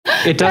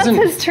It doesn't.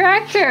 That's his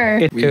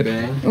tractor. We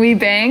bang. We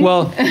bang?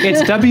 Well,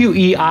 it's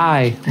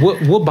W-E-I,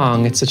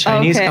 Wubang. It's a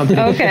Chinese company.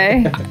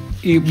 Okay.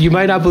 You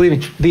might not believe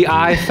me. The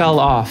I fell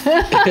off,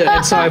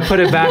 and so I put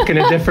it back in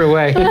a different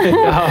way.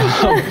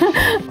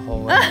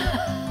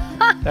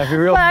 That'd be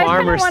real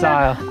farmer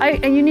style.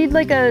 And you need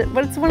like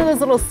what's one of those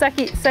little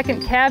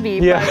second cabby?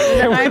 Yeah,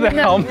 with the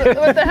helmet.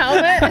 With the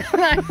helmet.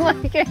 And I'm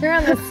like here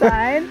on the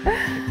side.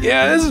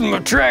 Yeah, this is my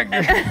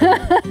tractor.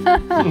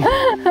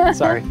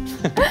 Sorry.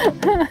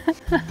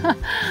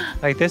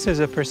 Like this is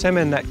a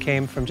persimmon that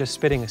came from just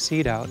spitting a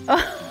seed out.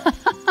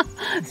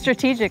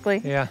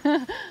 Strategically. Yeah.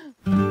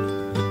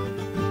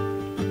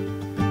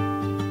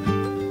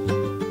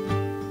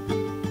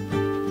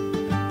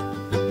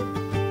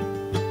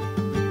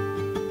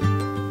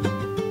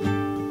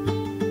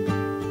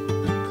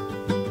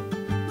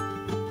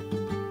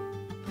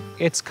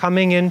 It's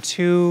coming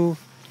into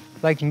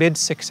like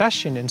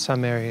mid-succession in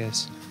some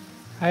areas.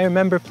 I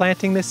remember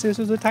planting this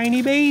was a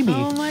tiny baby.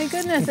 Oh my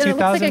goodness, and it looks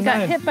like it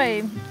got hit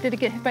by, did it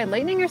get hit by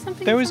lightning or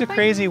something? There was a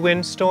crazy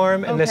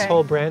windstorm and this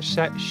whole branch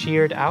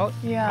sheared out.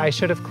 Yeah. I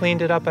should have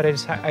cleaned it up, but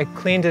I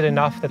cleaned it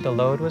enough that the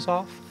load was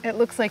off. It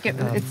looks like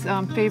it's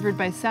favored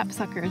by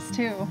sapsuckers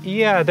too.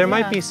 Yeah, there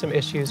might be some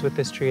issues with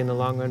this tree in the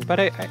long run,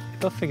 but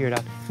they'll figure it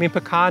out. I mean,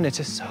 pecan, it's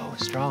just so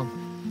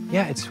strong.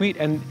 Yeah, it's sweet.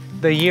 And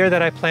the year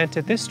that I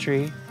planted this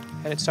tree,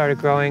 and it started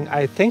growing,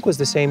 I think was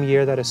the same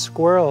year that a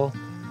squirrel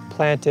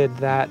planted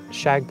that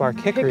shagbark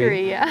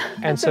hickory. Yeah.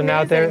 And so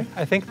now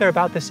I think they're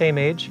about the same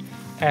age.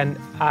 And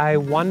I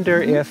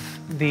wonder if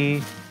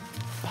the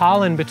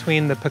pollen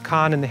between the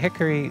pecan and the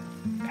hickory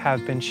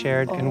have been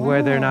shared and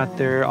whether or not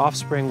their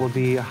offspring will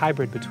be a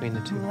hybrid between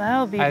the two.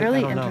 Well, that'll be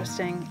really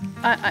interesting.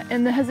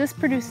 And has this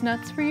produced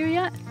nuts for you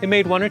yet? It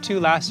made 1 or 2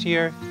 last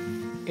year.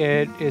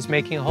 It is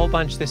making a whole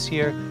bunch this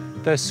year.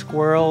 The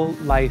squirrel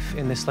life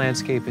in this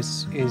landscape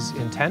is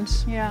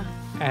intense. Yeah.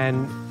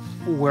 And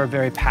we're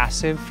very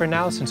passive for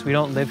now since we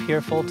don't live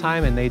here full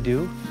time and they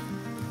do.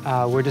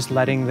 We're just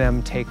letting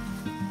them take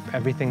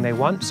everything they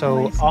want.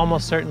 So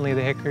almost certainly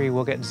the hickory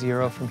will get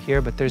 0 from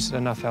here, but there's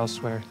enough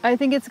elsewhere. I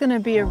think it's gonna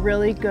be a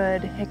really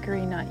good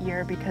hickory nut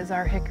year because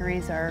our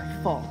hickories are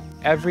full.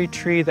 Every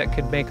tree that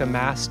could make a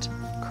mast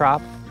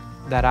crop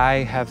that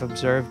I have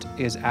observed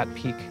is at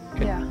peak.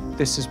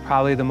 This is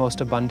probably the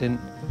most abundant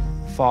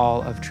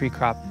fall of tree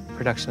crop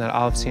production that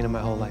I'll have seen in my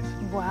whole life.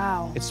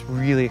 Wow. It's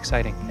really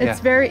exciting. It's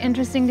very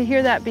interesting to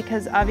hear that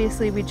because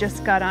obviously we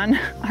just got on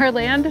our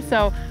land,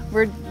 so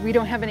we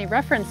don't have any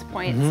reference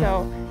point.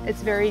 So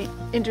it's very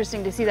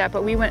interesting to see that.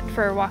 But we went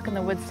for a walk in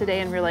the woods today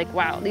and we're like,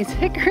 wow, these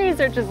hickories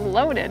are just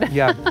loaded.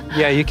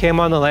 Yeah, you came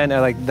on the land at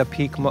like the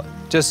peak.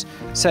 Just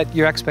set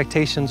your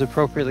expectations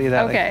appropriately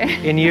that like,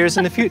 in years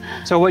in the future.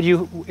 So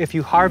if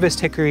you harvest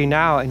hickory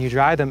now and you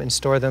dry them and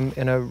store them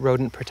in a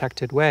rodent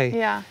protected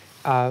way,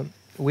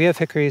 we have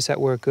hickories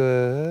that were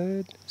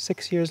good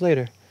 6 years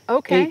later.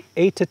 Okay.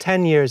 8 to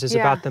 10 years is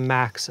about the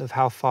max of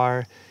how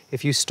far,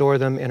 if you store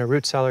them in a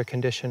root cellar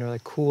condition or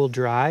like cool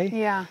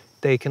dry,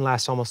 they can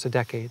last almost a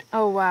decade.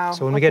 Oh, wow.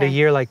 So when we get a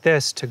year like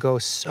this to go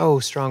so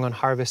strong on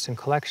harvest and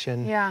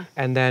collection,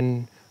 and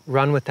then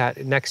run with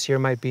that, next year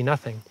might be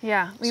nothing.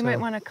 Yeah, we might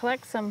want to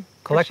collect some.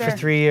 Collect for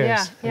 3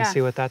 years and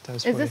see what that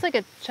does for you. Is this like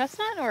a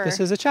chestnut or?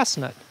 This is a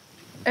chestnut.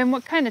 And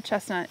what kind of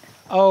chestnut?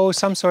 Oh,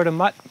 some sort of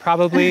mutt,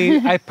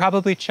 probably.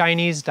 Probably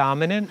Chinese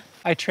dominant.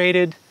 I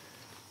traded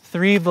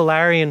 3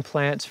 valerian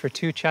plants for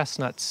 2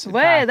 chestnuts.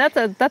 Wait,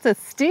 that's a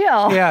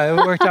steal. Yeah, it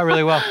worked out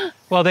really well.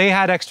 Well, they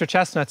had extra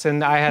chestnuts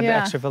and I had the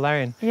extra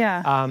valerian.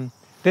 Yeah.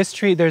 This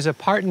tree, there's a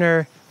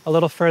partner a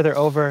little further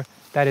over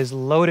that is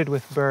loaded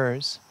with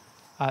burrs.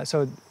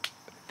 So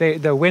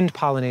the wind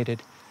pollinated,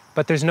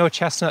 but there's no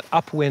chestnut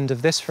upwind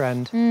of this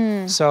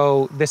friend.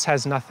 So this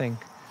has nothing.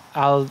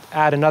 I'll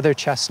add another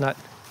chestnut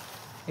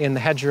in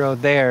the hedgerow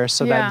there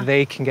so that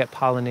they can get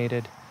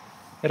pollinated.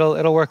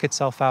 It'll work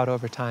itself out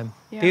over time.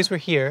 These were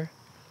here,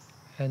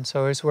 and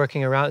so it's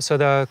working around. So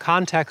the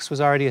context was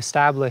already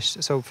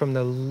established. So from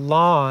the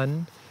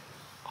lawn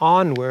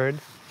onward,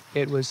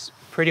 it was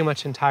pretty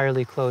much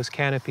entirely closed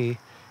canopy.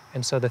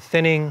 And so the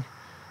thinning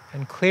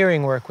and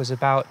clearing work was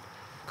about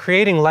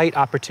creating light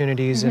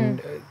opportunities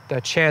and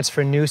the chance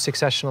for new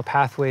successional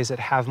pathways that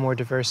have more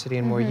diversity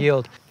and more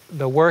yield.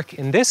 The work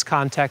in this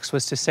context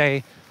was to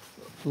say,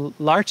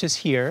 larch is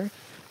here,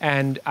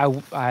 and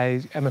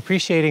I am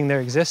appreciating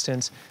their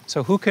existence.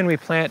 So who can we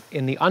plant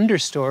in the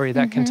understory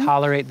that can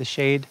tolerate the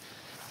shade?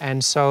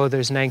 And so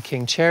there's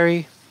Nanking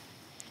cherry,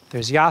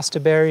 there's Yasta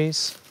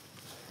berries,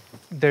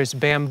 there's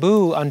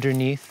bamboo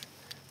underneath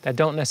that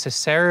don't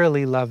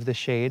necessarily love the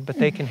shade, but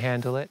they can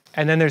handle it.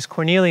 And then there's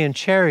cornelian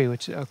cherry,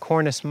 which is a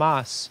Cornus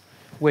mas,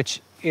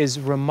 which is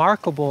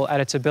remarkable at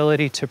its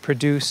ability to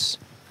produce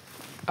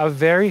a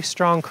very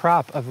strong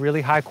crop of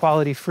really high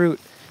quality fruit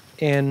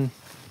in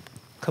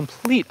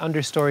complete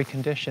understory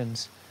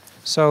conditions.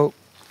 So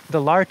the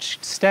larch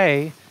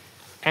stay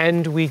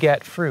and we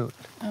get fruit.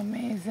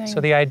 Amazing. So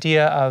the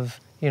idea of,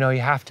 you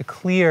have to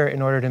clear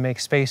in order to make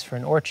space for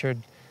an orchard,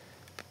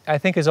 I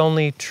think is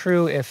only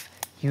true if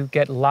you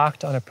get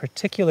locked on a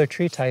particular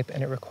tree type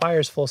and it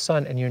requires full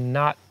sun and you're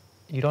not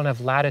you don't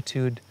have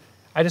latitude.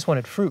 I just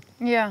wanted fruit.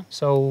 Yeah.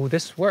 So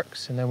this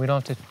works, and then we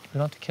don't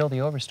have to kill the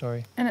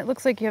overstory. And it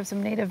looks like you have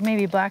some native,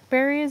 maybe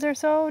blackberries or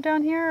so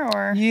down here,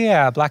 or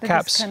yeah, black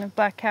caps. Kind of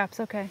black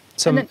caps. Okay.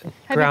 Some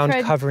ground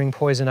covering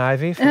poison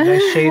ivy for a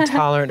nice shade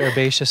tolerant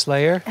herbaceous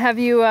layer. Have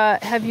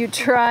you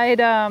tried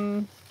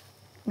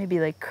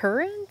maybe like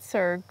currants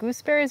or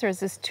gooseberries, or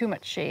is this too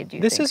much shade?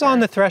 This is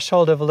on the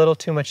threshold of a little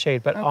too much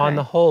shade, but on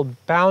the whole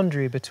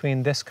boundary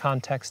between this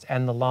context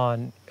and the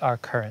lawn are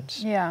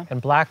currants. Yeah.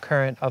 And black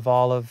currant, of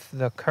all of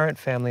the currant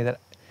family, that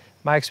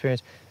my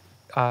experience,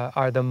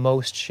 are the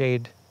most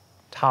shade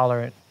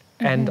tolerant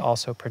and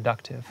also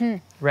productive.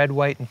 Red,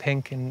 white, and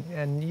pink, and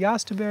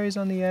yastaberries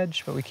on the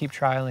edge, but we keep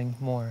trialing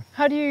more.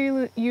 How do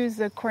you use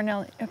the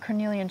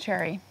cornelian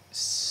cherry?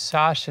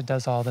 Sasha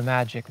does all the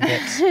magic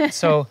bits.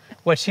 So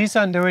what she's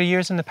done, there were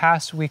years in the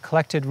past, we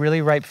collected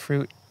really ripe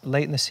fruit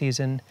late in the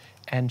season,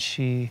 and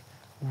she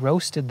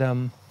roasted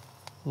them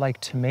like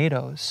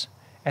tomatoes.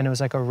 And it was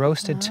like a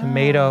roasted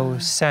tomato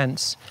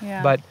sense,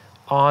 but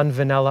on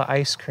vanilla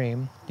ice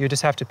cream. You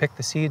just have to pick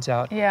the seeds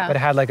out. Yeah. But it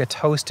had like a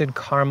toasted,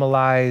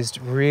 caramelized,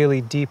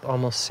 really deep,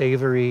 almost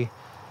savory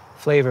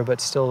flavor,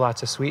 but still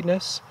lots of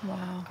sweetness.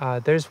 Wow.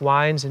 There's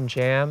wines and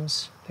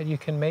jams that you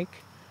can make.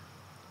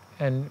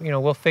 And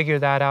we'll figure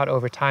that out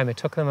over time. It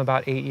took them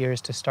about 8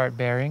 years to start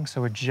bearing,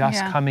 so we're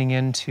just coming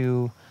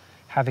into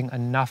having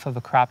enough of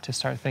a crop to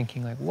start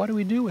thinking, like, what do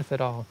we do with it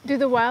all? Do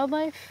the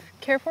wildlife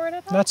care for it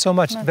at all? Not so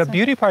much. The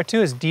beauty part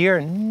too is deer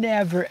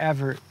never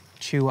ever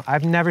chew.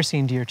 I've never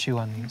seen deer chew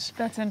on these.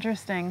 That's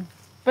interesting.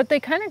 But they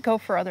kind of go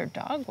for other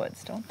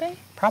dogwoods, don't they?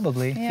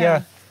 Probably,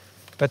 yeah.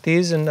 But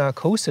these and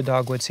Costa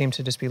dogwood seem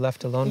to just be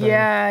left alone.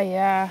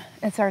 Yeah.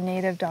 It's our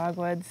native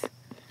dogwoods.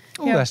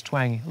 Oh, that's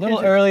twangy. A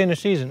little early in the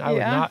season. I would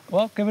not.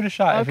 Well, give it a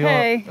shot if you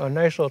want a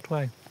nice little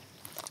twang.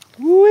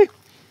 Woo-wee.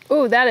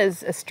 Ooh, that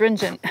is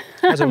astringent.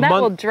 That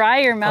will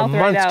dry your mouth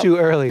right out. A month too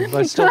early,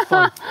 but it's still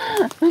fun.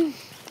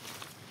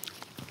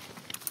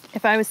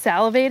 If I was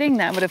salivating,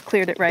 that would have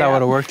cleared it right out. That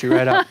would have worked you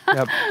right out.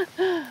 Yep.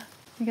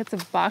 You got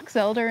some box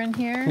elder in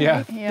here.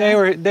 Yeah.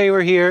 They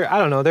were here. I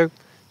don't know.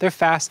 They're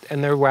fast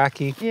and they're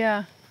wacky.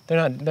 Yeah. They're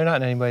not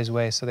in anybody's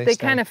way, so they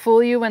kind of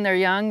fool you when they're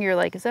young. You're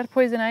like, is that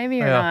poison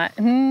ivy or not?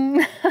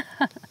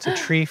 It's a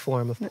tree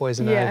form of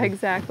poison ivy. Yeah,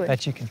 exactly.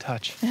 That you can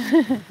touch.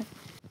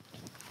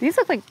 These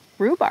look like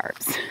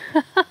rhubarbs.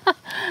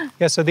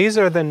 Yeah, so these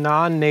are the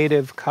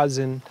non-native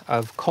cousin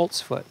of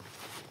coltsfoot.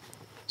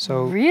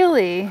 So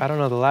really? I don't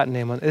know the Latin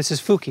name on it. This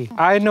is Fuki.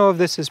 I know of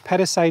this as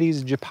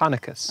Petasites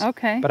japonicus.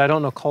 Okay. But I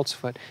don't know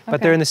coltsfoot.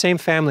 But they're in the same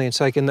family.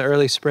 It's like in the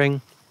early spring,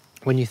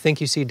 when you think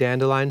you see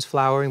dandelions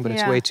flowering, but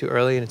it's way too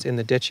early and it's in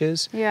the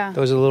ditches. Yeah.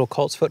 Those are little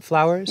coltsfoot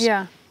flowers.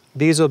 Yeah.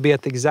 These will be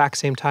at the exact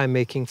same time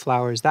making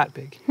flowers that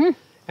big.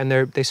 And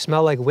they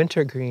smell like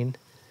wintergreen,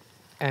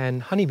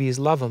 and honeybees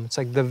love them. It's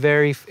like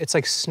it's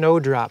like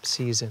snowdrop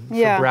season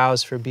for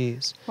browse for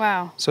bees.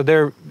 Wow. So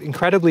they're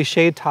incredibly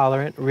shade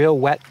tolerant, real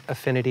wet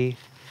affinity,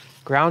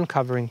 ground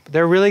covering.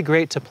 They're really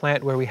great to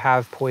plant where we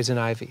have poison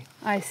ivy.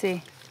 I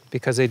see.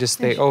 Because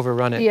they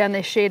overrun it. Yeah, and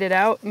they shade it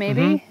out,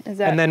 maybe? Is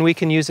that... And then we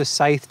can use a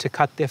scythe to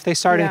cut. If they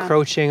start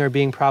encroaching or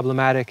being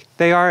problematic,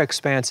 they are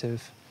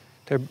expansive.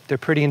 They're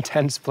pretty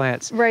intense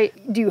plants. Right.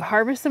 Do you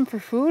harvest them for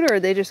food, or are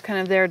they just kind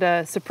of there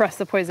to suppress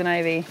the poison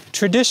ivy?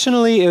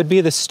 Traditionally, it would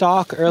be the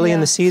stalk early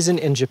in the season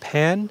in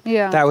Japan.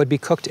 Yeah. That would be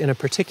cooked in a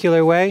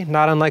particular way,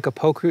 not unlike a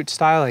poke root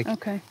style. Like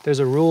there's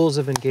a rules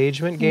of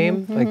engagement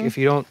game. Like if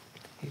you don't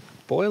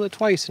boil it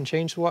twice and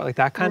change the water, like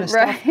that kind of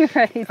stuff.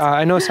 Right.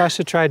 I know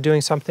Sasha tried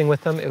doing something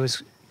with them. It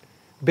was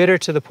bitter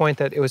to the point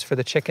that it was for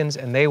the chickens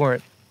and they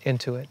weren't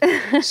into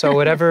it. So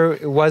whatever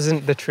it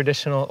wasn't the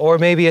traditional, or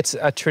maybe it's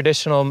a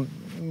traditional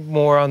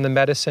more on the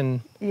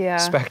medicine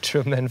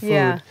spectrum than food.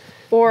 Yeah.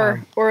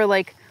 Or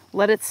like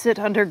let it sit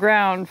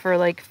underground for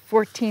like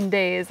 14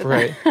 days.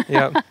 Right.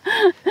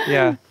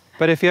 Yeah.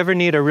 But if you ever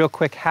need a real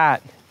quick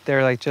hat,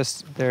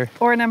 they're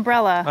or an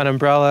umbrella. An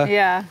umbrella.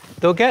 Yeah.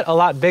 They'll get a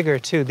lot bigger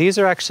too. These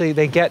are actually,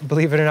 they get,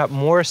 believe it or not,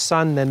 more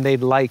sun than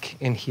they'd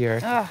like in here.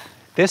 Ugh.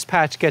 This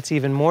patch gets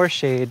even more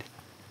shade.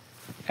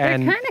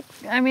 And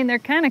they're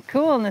kind of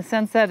cool in the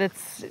sense that it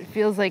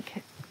feels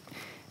like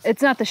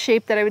it's not the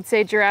shape that I would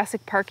say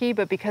Jurassic Parky,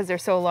 but because they're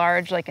so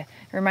large, like it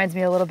reminds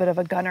me a little bit of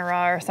a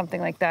gunnera or something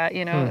like that,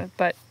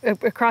 but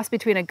a cross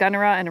between a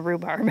gunnera and a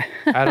rhubarb.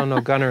 I don't know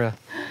gunnera.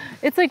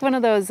 It's like one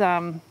of those,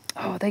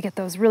 they get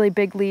those really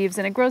big leaves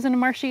and it grows in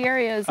marshy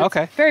areas.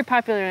 It's very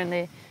popular in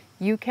the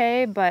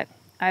UK, but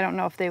I don't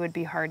know if they would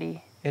be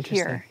hardy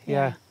here.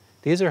 Yeah.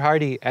 These are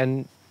hardy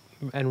and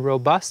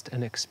robust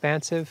and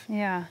expansive.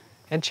 Yeah.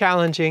 And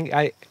challenging.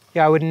 I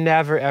would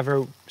never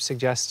ever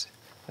suggest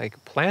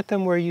like plant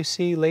them where you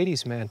see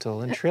lady's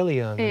mantle and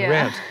trillium and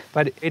ramps.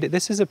 But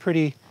this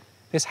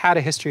had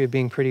a history of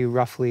being pretty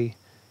roughly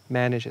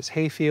managed as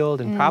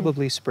hayfield and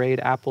probably sprayed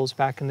apples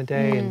back in the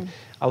day. And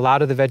a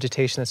lot of the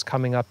vegetation that's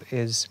coming up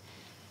is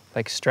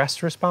like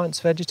stress response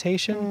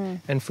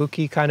vegetation. And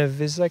Fuki kind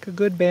of is like a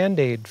good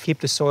Band-Aid.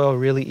 Keep the soil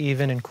really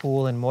even and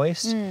cool and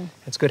moist.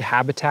 It's good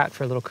habitat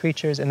for little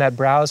creatures. And that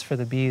browse for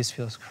the bees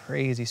feels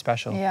crazy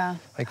special. Yeah.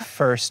 Like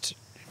first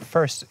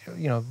first,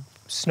 you know,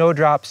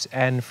 snowdrops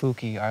and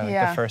fuki are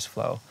like the first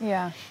flow.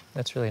 Yeah.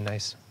 That's really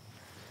nice.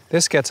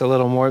 This gets a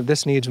little more,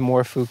 this needs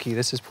more fuki.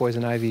 This is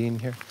poison ivy in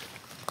here.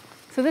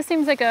 So this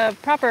seems like a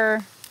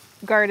proper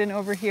garden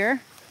over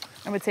here.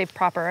 I would say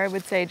proper. I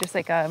would say just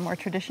like a more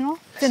traditional.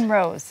 It's in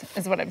rows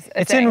is what I'm saying.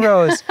 It's in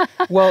rows.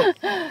 Well,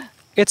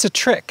 it's a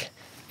trick.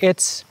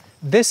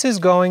 This is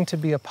going to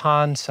be a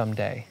pond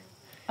someday.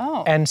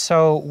 Oh. And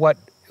so what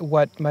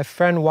my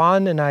friend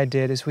Juan and I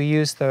did is we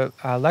used the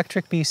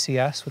electric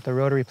BCS with the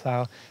rotary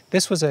plow.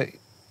 This was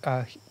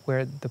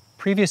where the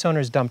previous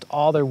owners dumped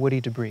all their woody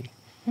debris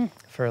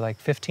for like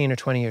 15 or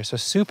 20 years. So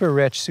super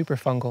rich, super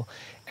fungal.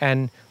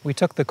 And we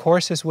took the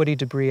coarsest woody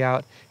debris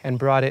out and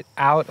brought it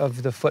out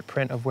of the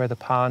footprint of where the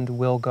pond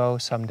will go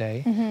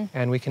someday.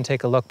 And we can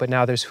take a look, but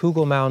now there's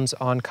hugel mounds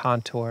on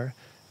contour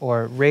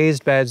or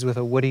raised beds with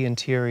a woody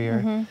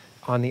interior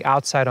on the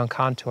outside on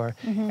contour.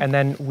 And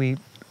then we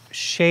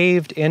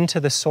shaved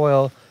into the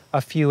soil a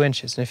few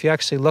inches. And if you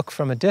actually look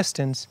from a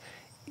distance,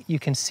 you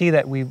can see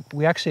that we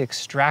actually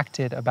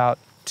extracted about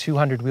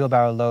 200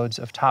 wheelbarrow loads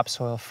of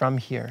topsoil from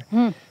here.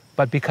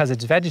 But because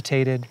it's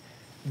vegetated,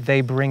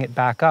 they bring it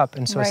back up.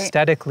 And so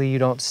aesthetically, you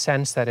don't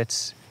sense that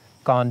it's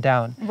gone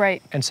down.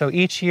 Right. And so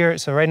each year,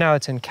 so right now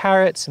it's in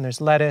carrots, and there's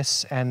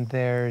lettuce, and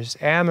there's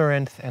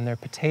amaranth, and there are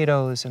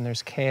potatoes, and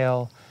there's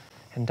kale,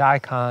 and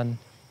daikon,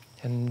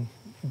 and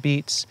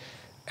beets.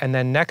 And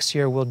then next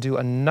year, we'll do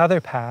another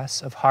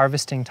pass of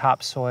harvesting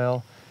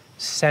topsoil,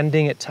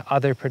 sending it to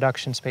other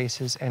production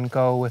spaces, and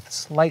go with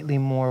slightly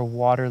more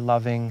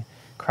water-loving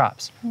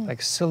crops, like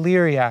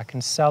celeriac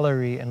and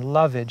celery and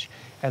lovage,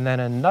 and then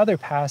another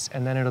pass,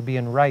 and then it'll be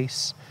in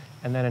rice,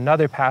 and then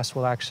another pass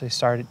will actually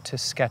start to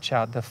sketch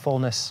out the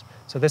fullness.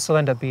 So this will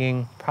end up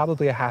being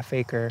probably a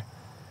half-acre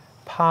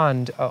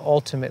pond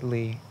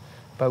ultimately,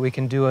 but we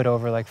can do it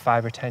over like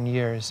 5 or 10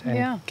 years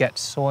and get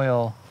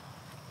soil,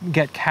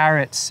 get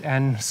carrots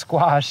and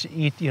squash,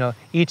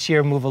 each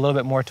year move a little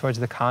bit more towards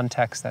the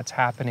context that's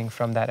happening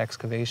from that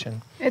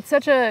excavation. It's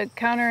such a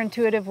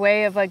counterintuitive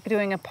way of like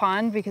doing a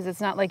pond, because it's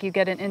not like you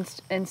get an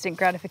instant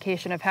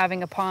gratification of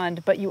having a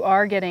pond, but you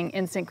are getting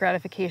instant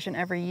gratification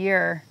every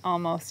year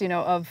almost,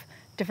 of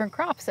different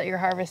crops that you're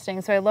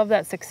harvesting. So I love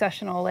that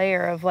successional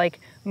layer of like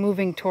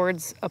moving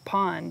towards a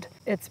pond.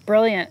 It's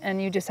brilliant,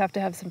 and you just have to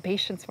have some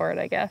patience for it,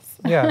 I guess.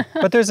 Yeah,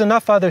 but there's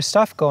enough other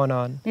stuff going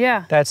on.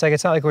 Yeah. That's like,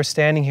 it's not like we're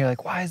standing here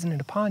like, why isn't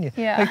it a pond yet?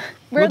 Yeah, like,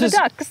 where are the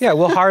ducks? Yeah,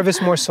 we'll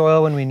harvest more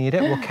soil when we need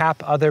it. We'll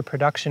cap other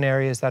production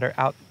areas that are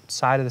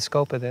outside of the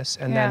scope of this,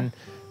 and then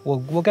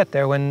we'll get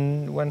there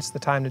when it's the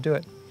time to do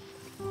it.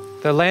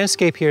 The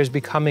landscape here is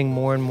becoming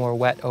more and more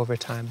wet over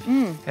time.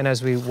 And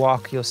as we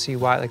walk, you'll see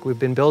why. Like, we've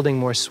been building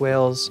more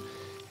swales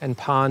and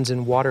ponds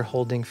and water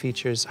holding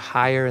features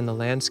higher in the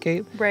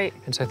landscape. Right.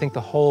 And so I think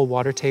the whole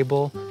water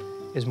table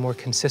is more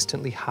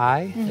consistently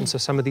high. And so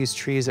some of these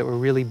trees that were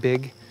really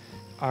big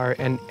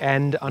and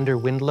end under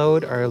wind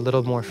load are a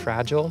little more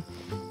fragile.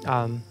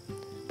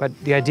 But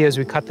the idea is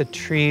we cut the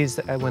trees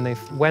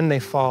when they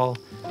fall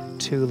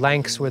to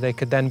lengths where they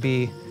could then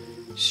be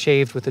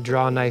shaved with a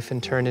draw knife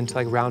and turned into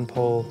like round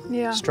pole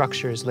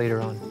structures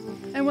later on.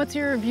 And what's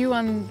your view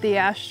on the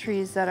ash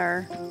trees that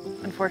are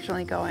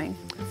unfortunately going?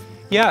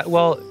 Yeah,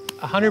 well,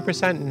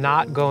 100%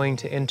 not going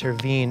to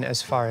intervene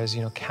as far as,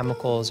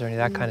 chemicals or any of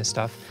that kind of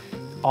stuff.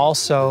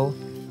 Also,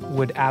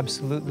 would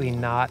absolutely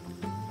not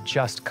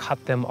just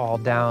cut them all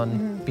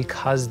down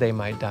because they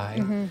might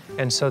die.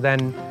 And so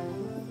then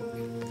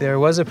there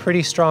was a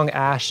pretty strong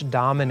ash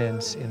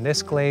dominance in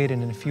this glade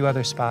and in a few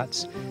other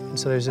spots. And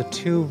so there's a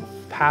two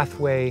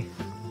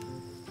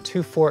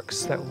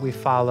forks that we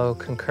follow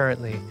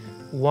concurrently.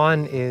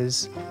 One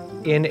is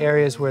in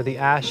areas where the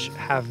ash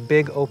have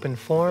big open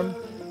form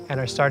and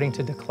are starting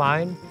to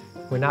decline.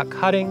 We're not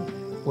cutting,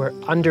 we're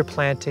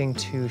underplanting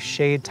to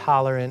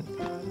shade-tolerant,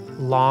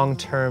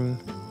 long-term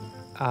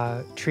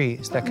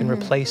trees that can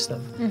replace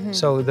them.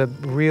 So the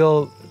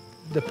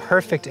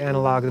perfect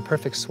analog, the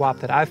perfect swap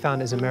that I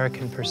found is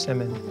American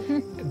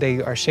persimmon.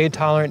 They are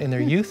shade-tolerant in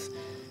their youth.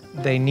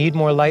 They need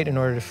more light in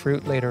order to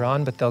fruit later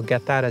on, but they'll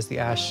get that as the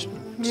ash,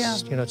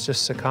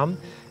 just succumb.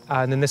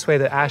 And then this way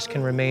the ash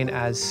can remain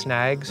as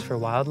snags for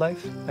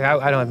wildlife. Like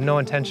I don't have no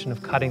intention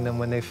of cutting them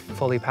when they've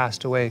fully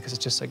passed away, because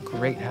it's just like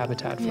great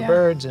habitat for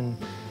birds. And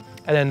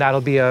then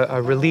that'll be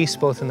a release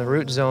both in the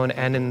root zone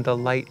and in the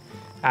light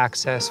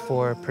access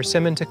for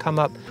persimmon to come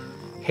up,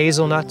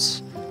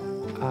 hazelnuts,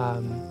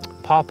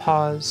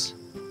 pawpaws.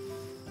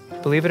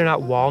 Believe it or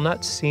not,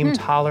 walnuts seem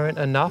tolerant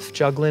enough.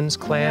 Juglin's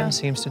clan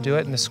seems to do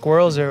it, and the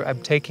squirrels are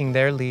taking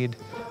their lead.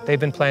 They've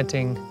been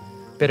planting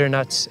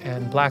bitternuts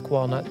and black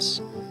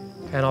walnuts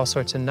and all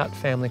sorts of nut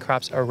family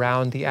crops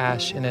around the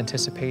ash in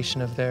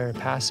anticipation of their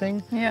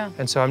passing.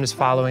 And so I'm just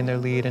following their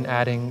lead and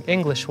adding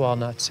English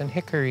walnuts and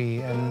hickory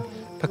and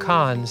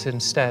pecans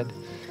instead.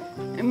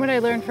 And what I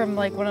learned from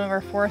like one of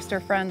our forester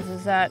friends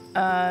is that,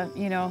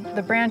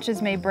 the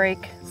branches may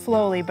break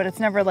slowly, but it's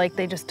never like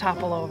they just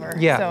topple over.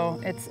 So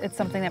it's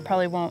something that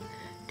probably won't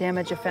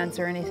damage a fence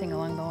or anything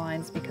along the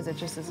lines, because it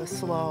just is a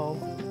slow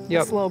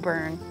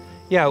burn.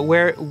 Yeah,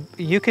 where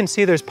you can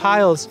see there's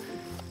piles.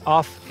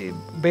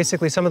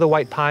 basically some of the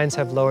white pines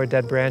have lower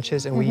dead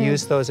branches, and we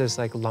use those as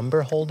like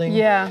lumber holding.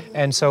 Yeah.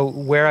 And so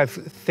where I've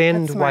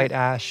thinned white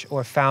ash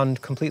or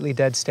found completely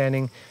dead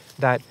standing,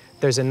 that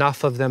there's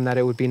enough of them that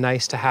it would be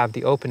nice to have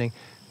the opening.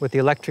 With the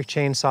electric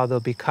chainsaw, they'll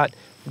be cut.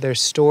 They're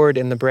stored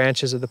in the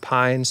branches of the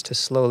pines to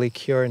slowly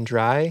cure and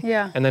dry.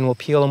 Yeah. And then we'll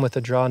peel them with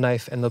a draw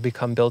knife and they'll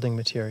become building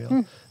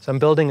material. So I'm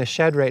building a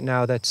shed right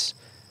now that's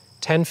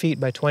 10 feet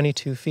by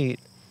 22 feet.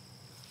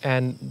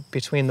 And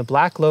between the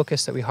black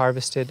locust that we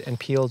harvested and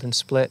peeled and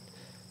split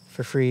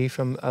for free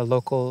from a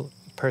local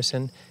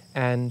person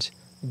and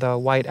the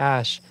white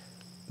ash,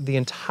 the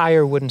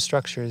entire wooden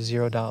structure is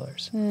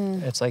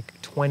 $0. It's like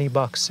 20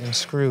 bucks in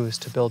screws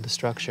to build the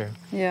structure.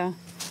 Yeah.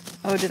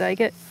 Oh, did I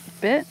get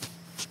bit?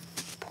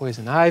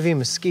 Poison ivy,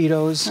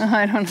 mosquitoes.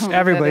 I don't know.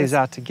 Everybody's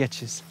out to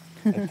get you.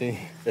 I think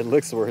it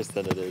looks worse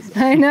than it is.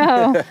 I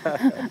know.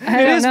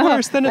 It is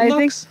worse than it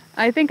looks.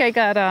 I think I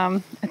got. I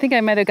think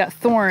I might have got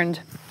thorned.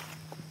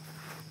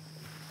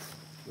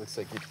 Looks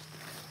like you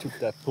took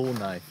that pool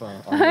knife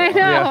on I know.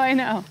 Yeah. I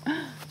know.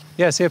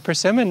 Yeah, see, a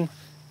persimmon,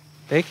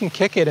 they can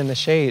kick it in the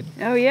shade.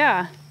 Oh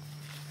yeah.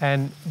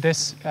 And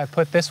this, I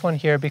put this one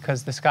here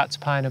because the Scots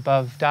pine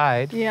above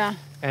died. Yeah.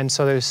 And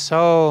so there's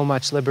so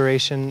much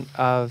liberation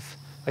of,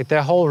 like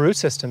their whole root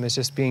system is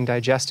just being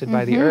digested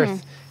by the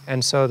earth.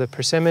 And so the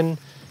persimmon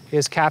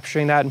is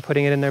capturing that and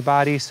putting it in their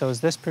body. So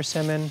is this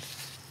persimmon.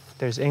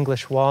 There's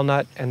English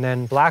walnut, and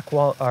then black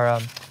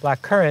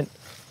currant.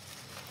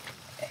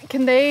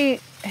 Can they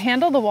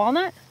handle the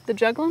walnut, the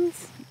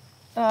juglans?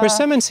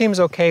 Persimmon seems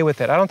okay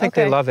with it. I don't think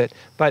they love it.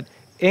 But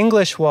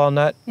English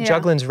walnut,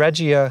 Juglans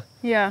regia,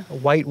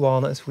 white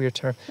walnut, it's a weird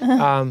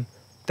term,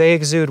 they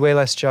exude way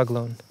less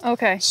juglone.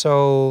 Okay.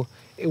 So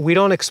we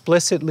don't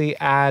explicitly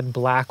add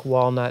black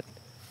walnut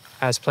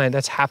as planned.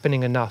 That's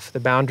happening enough. The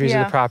boundaries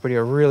of the property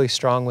are really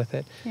strong with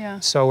it. Yeah.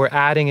 So we're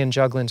adding in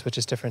juglans, which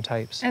is different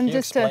types. And Can you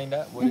just explain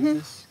that? What is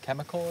this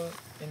chemical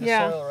in the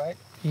soil, right?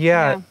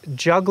 Yeah,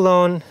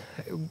 juglone,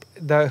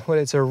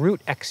 it's a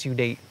root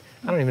exudate.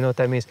 I don't even know what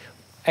that means,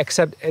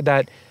 except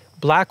that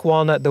black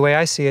walnut, the way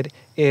I see it,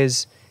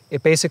 is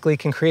it basically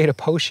can create a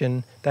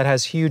potion that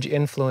has huge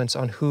influence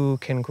on who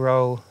can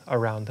grow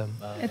around them.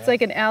 It's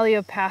like an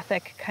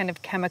allelopathic kind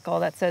of chemical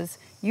that says,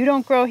 you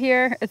don't grow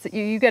here,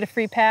 you get a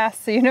free pass,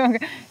 so you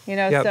don't,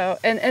 so,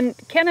 and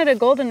Canada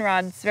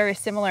goldenrod is very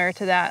similar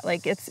to that.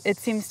 Like it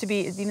seems to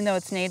be, even though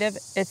it's native,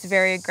 it's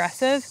very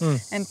aggressive,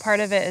 and part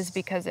of it is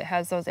because it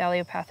has those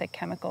allelopathic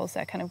chemicals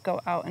that kind of go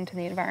out into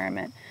the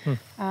environment.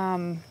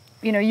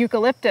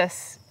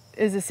 Eucalyptus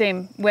is the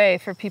same way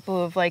for people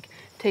who have like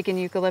taken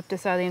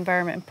eucalyptus out of the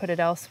environment and put it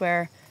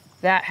elsewhere.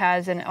 That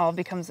and it all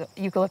becomes a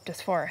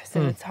eucalyptus forest,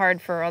 and it's hard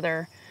for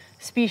other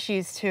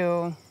species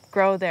to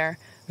grow there.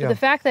 But the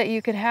fact that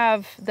you could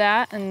have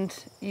that and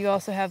you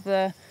also have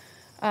the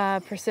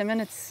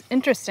persimmon, it's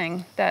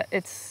interesting that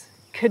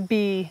could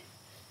be,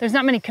 there's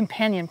not many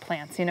companion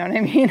plants, you know what I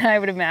mean? I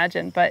would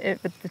imagine, but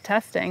with the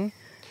testing,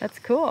 that's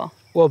cool.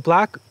 Well,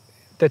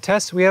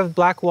 we have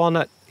black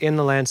walnut in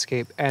the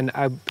landscape, and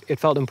it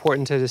felt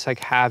important to just like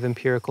have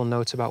empirical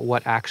notes about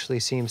what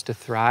actually seems to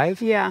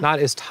thrive. Yeah. Not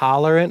as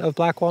tolerant of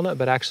black walnut,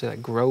 but actually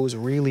like grows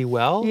really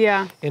well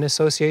in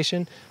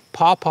association.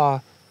 Pawpaw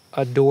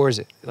adores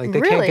it. Like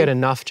they can't get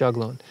enough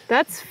juglone.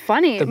 That's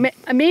funny.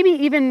 Maybe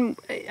even,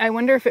 I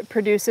wonder if it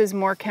produces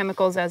more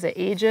chemicals as it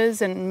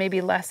ages and maybe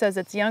less as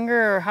it's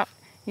younger, or how,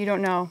 you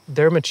don't know.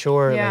 They're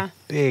mature, like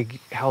big,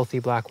 healthy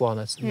black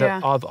walnuts.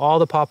 Of all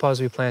the pawpaws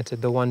we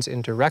planted, the ones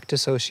in direct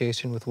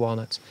association with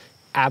walnuts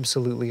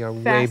absolutely are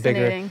way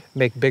bigger,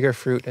 make bigger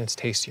fruit, and it's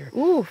tastier.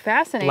 Ooh,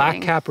 fascinating.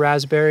 Black-cap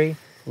raspberry,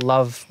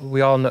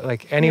 we all know,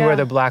 like anywhere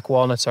the black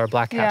walnuts are,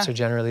 black caps are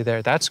generally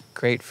there. That's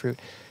great fruit.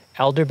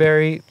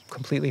 Elderberry,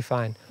 completely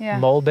fine.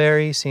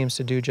 Mulberry seems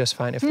to do just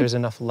fine if there's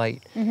enough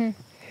light.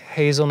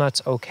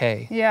 Hazelnuts,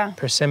 okay.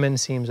 Persimmon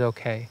seems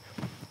okay.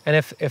 And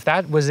if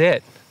that was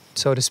it,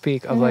 so to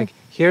speak, of like,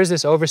 here's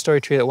this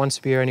overstory tree that wants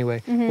to be here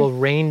anyway, will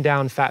rain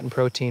down fat and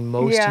protein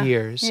most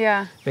years,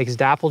 makes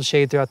dappled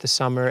shade throughout the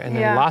summer, and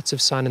then lots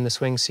of sun in the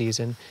swing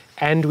season,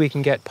 and we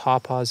can get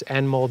pawpaws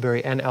and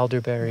mulberry and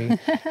elderberry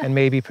and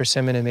maybe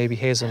persimmon and maybe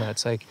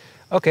hazelnuts. Like,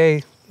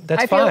 okay,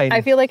 that's fine.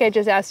 I feel like I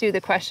just asked you the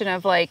question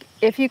of like,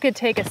 if you could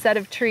take a set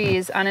of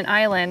trees on an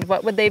island,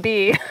 what would they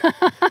be?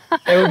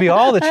 It would be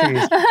all the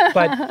trees.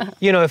 But,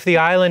 if the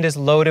island is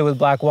loaded with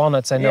black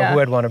walnuts, I know who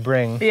I'd want to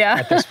bring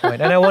at this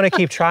point. And I want to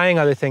keep trying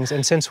other things.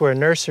 And since we're a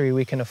nursery,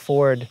 we can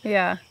afford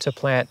to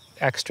plant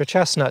extra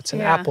chestnuts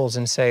and apples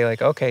and say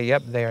like, okay,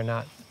 yep, they are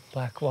not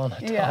black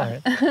walnut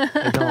tolerant.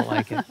 They don't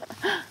like it.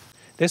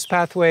 This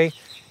pathway,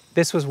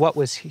 this was what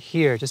was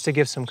here, just to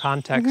give some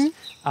context.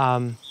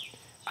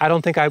 I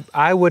don't think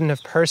I wouldn't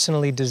have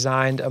personally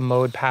designed a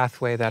mowed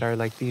pathway that are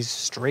like these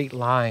straight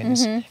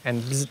lines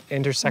and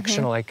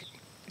intersectional like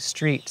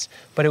streets,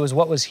 but it was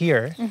what was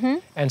here.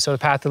 And so the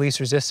path of least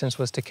resistance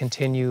was to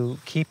continue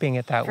keeping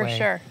it that way. For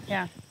sure,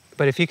 yeah.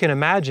 But if you can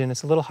imagine,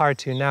 it's a little hard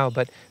to now,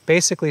 but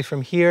basically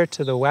from here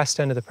to the west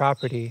end of the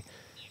property,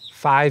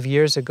 5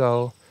 years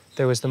ago,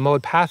 there was the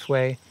mowed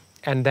pathway,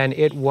 and then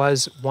it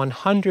was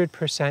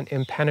 100%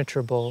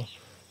 impenetrable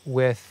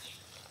with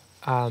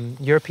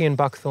European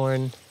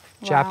buckthorn,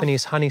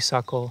 Japanese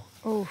honeysuckle,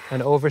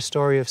 an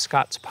overstory of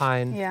Scots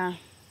pine,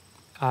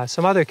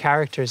 some other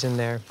characters in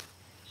there.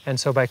 And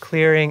so by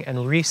clearing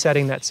and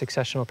resetting that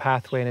successional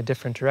pathway in a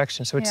different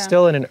direction, so it's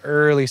still in an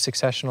early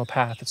successional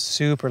path, it's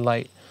super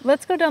light.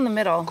 Let's go down the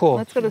middle. Cool.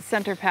 Let's go to the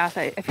center path.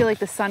 I feel like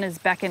the sun is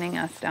beckoning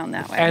us down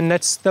that way. And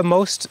that's the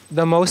most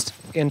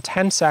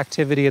intense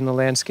activity in the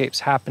landscapes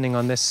happening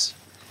on this.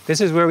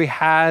 This is where we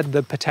had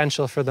the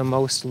potential for the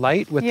most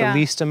light with the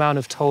least amount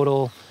of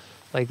total,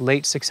 like,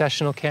 late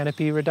successional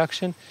canopy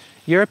reduction.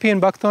 European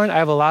buckthorn, I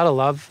have a lot of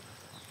love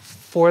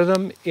for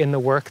them in the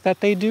work that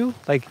they do.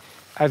 Like,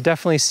 I've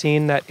definitely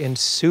seen that in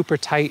super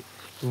tight,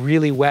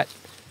 really wet,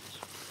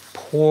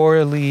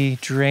 poorly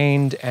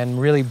drained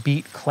and really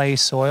beat clay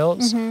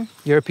soils,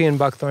 European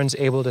buckthorn's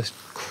able to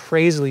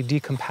crazily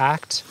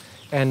decompact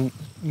and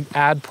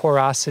add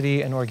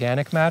porosity and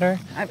organic matter.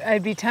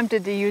 I'd be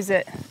tempted to use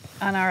it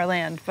on our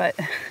land, but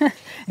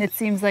it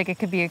seems like it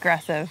could be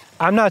aggressive.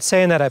 I'm not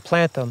saying that I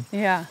plant them,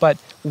 but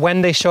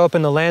when they show up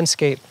in the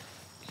landscape,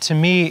 to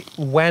me,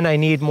 when I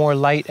need more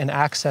light and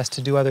access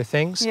to do other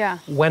things,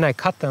 when I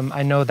cut them,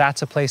 I know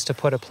that's a place to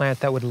put a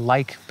plant that would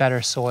like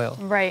better soil.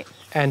 Right.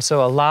 And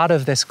so a lot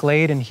of this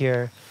glade in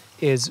here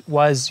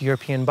was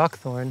European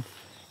buckthorn,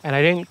 and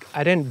I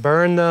didn't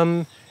burn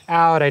them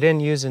out. I didn't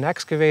use an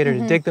excavator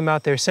to dig them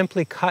out. They're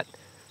simply cut,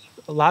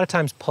 a lot of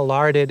times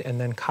pollarded and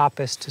then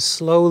coppiced to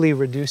slowly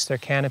reduce their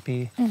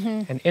canopy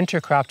and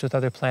intercropped with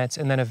other plants,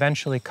 and then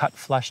eventually cut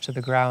flush to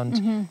the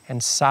ground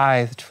and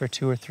scythed for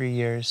 2 or 3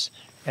 years.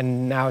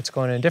 And now it's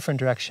going in a different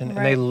direction,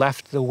 and they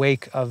left the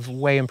wake of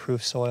way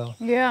improved soil.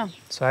 Yeah.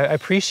 So I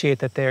appreciate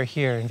that they're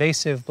here.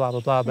 Invasive, blah, blah,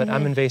 blah, but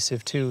I'm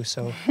invasive too,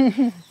 so,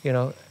 you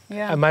know,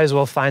 I might as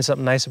well find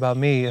something nice about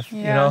me, if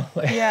you know?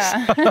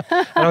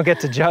 I don't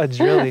get to judge,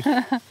 really.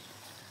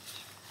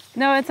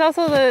 No, it's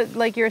also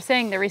like you were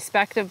saying, the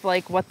respect of,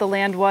 like, what the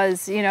land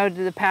was, you know,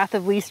 the path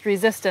of least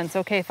resistance.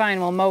 Okay, fine,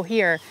 we'll mow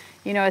here.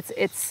 You know,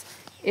 it's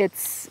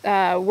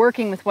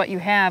working with what you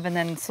have and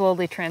then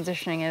slowly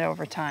transitioning it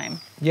over time.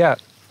 Yeah.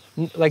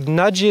 Like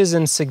nudges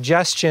and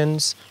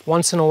suggestions,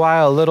 once in a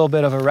while, a little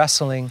bit of a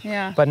wrestling,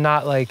 but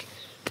not like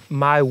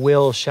my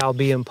will shall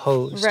be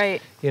imposed.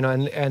 Right. You know,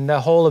 and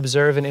the whole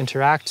observe and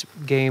interact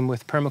game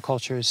with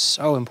permaculture is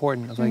so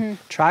important. Of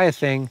like, try a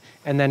thing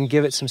and then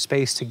give it some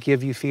space to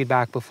give you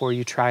feedback before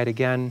you try it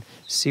again,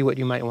 see what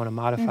you might want to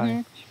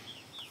modify.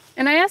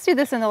 And I asked you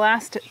this in the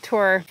last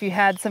tour, if you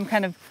had some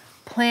kind of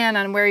plan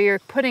on where you're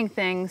putting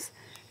things.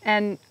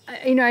 And,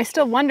 you know, I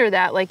still wonder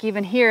that, like,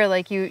 even here,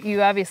 like,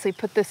 you obviously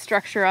put this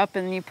structure up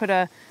and you put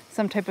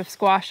some type of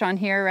squash on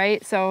here,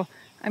 right? So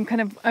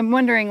I'm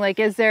wondering, like,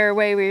 is there a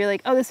way where you're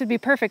like, oh, this would be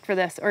perfect for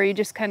this? Or are you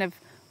just kind of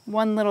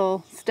one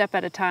little step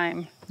at a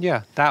time?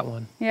 Yeah, that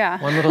one.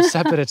 Yeah. One little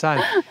step at a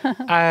time.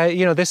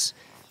 You know, this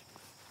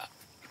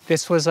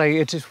was like,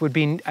 it just would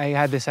be, I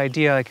had this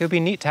idea, like, it would be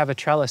neat to have a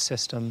trellis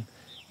system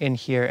in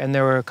here. And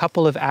there were a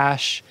couple of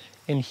ash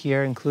in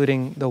here,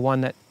 including the one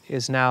that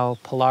is now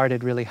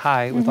pollarded really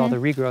high with all the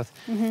regrowth.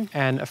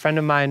 And a friend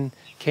of mine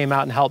came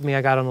out and helped me.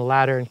 I got on a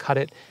ladder and cut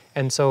it.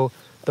 And so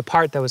the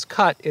part that was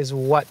cut is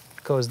what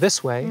goes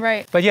this way.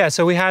 Right. But yeah,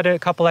 so we had a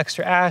couple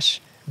extra ash,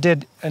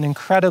 did an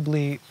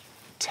incredibly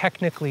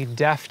technically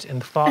deft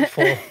and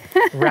thoughtful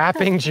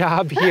wrapping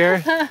job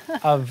here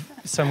of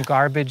some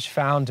garbage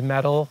found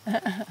metal,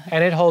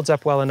 and it holds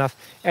up well enough.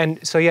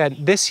 And so yeah,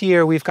 this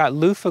year we've got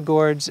loofah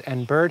gourds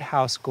and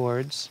birdhouse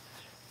gourds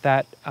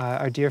that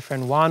our dear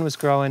friend Juan was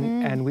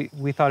growing, and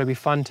we thought it'd be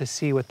fun to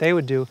see what they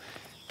would do.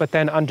 But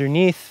then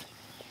underneath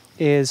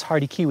is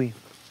hardy kiwi.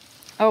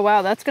 Oh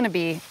wow, that's going to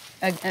be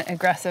an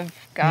aggressive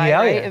guy,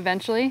 right?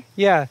 Eventually.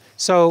 Yeah.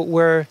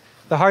 So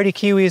the hardy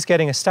kiwi is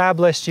getting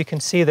established. You can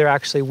see they're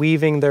actually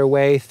weaving their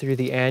way through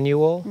the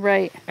annual.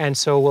 Right. And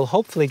so we'll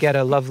hopefully get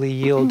a lovely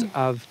yield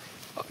of,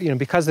 you know,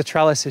 because the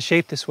trellis is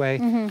shaped this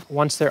way.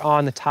 Once they're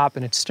on the top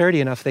and it's sturdy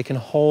enough, they can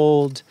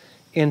hold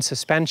in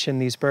suspension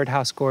these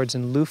birdhouse gourds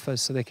and loofahs,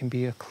 so they can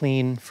be a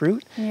clean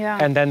fruit. Yeah.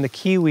 And then the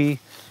kiwi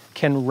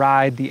can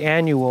ride the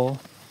annual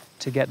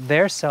to get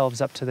themselves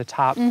up to the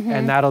top,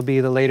 and that'll be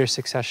the later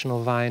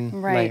successional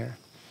vine layer.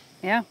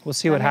 Yeah. We'll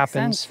see what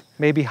happens. Sense.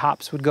 Maybe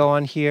hops would go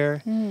on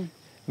here,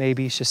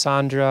 maybe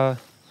Schisandra,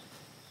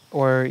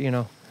 or, you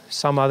know,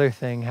 some other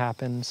thing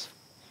happens.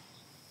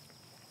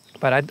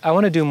 But I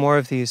want to do more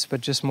of these,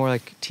 but just more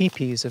like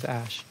teepees of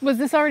ash. Was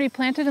this already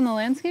planted in the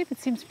landscape? It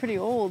seems pretty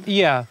old.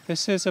 Yeah,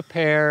 this is a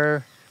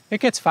pear.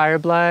 It gets fire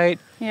blight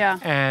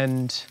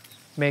and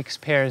makes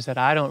pears that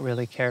I don't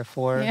really care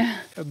for,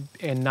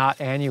 and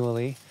not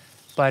annually.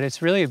 But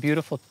it's really a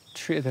beautiful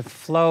tree. The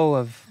flow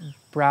of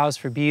browse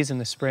for bees in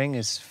the spring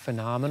is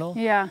phenomenal.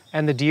 Yeah.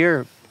 And the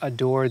deer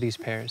adore these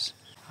pears.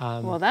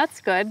 Well,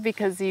 that's good,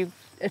 because you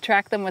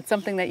attract them with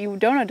something that you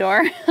don't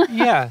adore.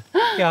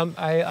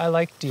 I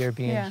like deer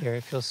being here.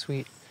 It feels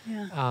sweet.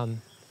 Yeah.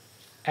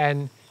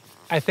 And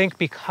I think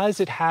because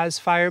it has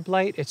fire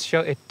blight,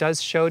 it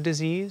does show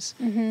disease,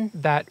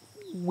 that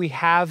we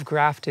have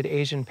grafted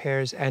Asian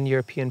pears and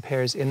European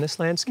pears in this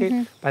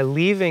landscape. By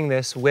leaving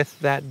this with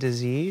that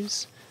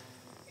disease,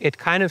 it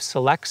kind of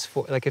selects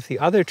for, like if the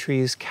other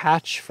trees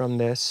catch from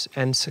this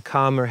and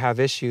succumb or have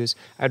issues,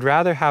 I'd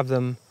rather have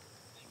them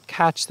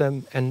catch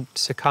them and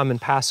succumb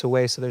and pass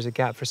away so there's a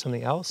gap for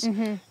something else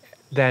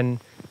than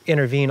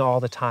intervene all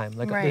the time.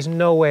 Like there's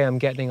no way I'm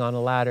getting on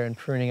a ladder and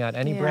pruning out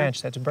any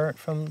branch that's burnt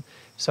from.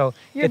 So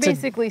you're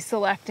basically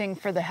selecting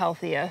for the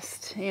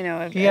healthiest, you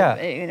know,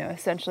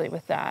 essentially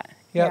with that.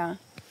 Yeah.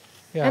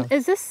 And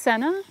is this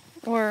senna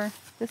or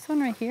this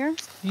one right here?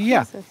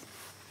 Yeah.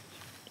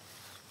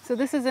 So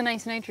this is a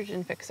nice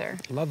nitrogen fixer.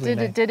 Lovely.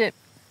 Did it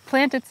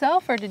plant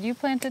itself or did you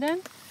plant it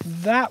in?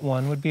 That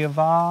one would be a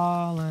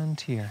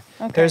volunteer.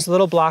 Okay. There's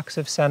little blocks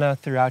of senna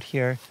throughout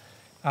here.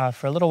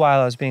 For a little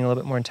while I was being a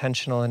little bit more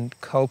intentional in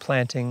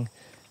co-planting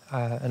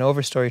an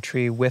overstory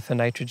tree with a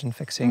nitrogen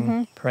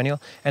fixing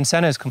perennial. And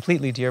senna is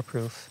completely deer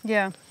proof.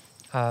 Yeah.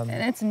 And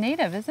it's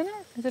native, isn't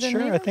it? Is it a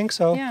native? Sure, I think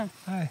so. Yeah.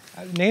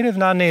 Native,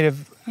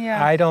 non-native,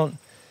 yeah.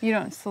 You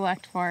don't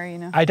select for, you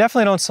know. I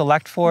definitely don't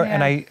select for,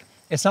 and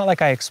it's not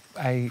like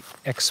I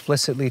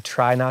explicitly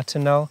try not to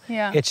know.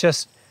 Yeah. It's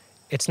just,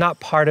 it's not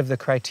part of the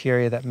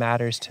criteria that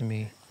matters to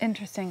me.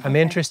 Interesting. I'm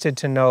interested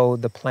to know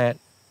the plant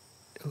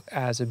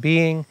as a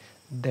being,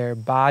 their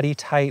body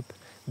type,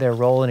 their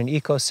role in an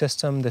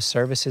ecosystem, the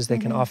services they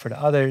can offer to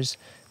others,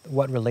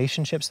 what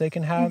relationships they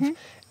can have,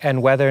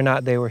 and whether or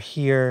not they were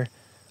here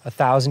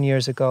 1,000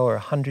 years ago or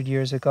 100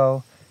 years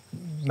ago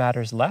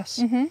matters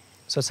less.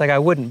 So it's like I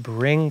wouldn't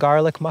bring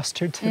garlic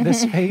mustard to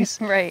this space,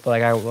 Right. but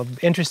like I'm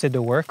interested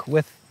to work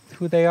with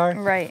who they are.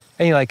 Right.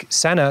 And you know, like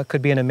senna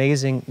could be an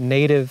amazing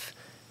native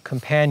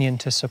companion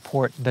to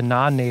support the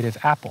non-native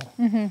apple.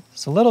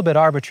 It's a little bit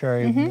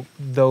arbitrary,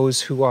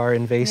 those who are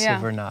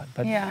invasive or not,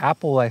 but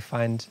apple I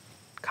find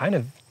kind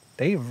of,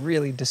 they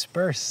really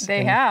disperse. They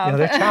and, have. You know,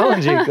 they're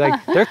challenging.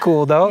 Like they're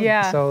cool though.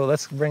 Yeah. So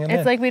let's bring them in.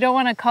 It's like we don't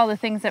want to call the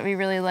things that we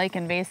really like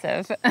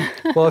invasive.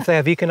 Well, if they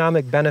have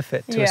economic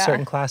benefit to a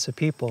certain class of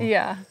people,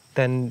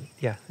 then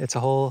it's a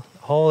whole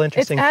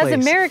interesting it's place.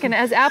 as American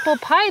as apple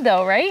pie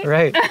though, right?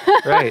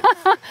 Right.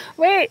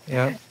 Wait.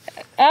 Yeah.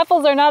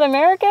 Apples are not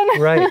American?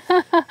 Right.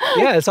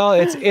 Yeah,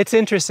 it's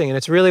interesting and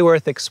it's really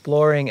worth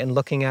exploring and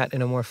looking at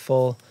in a more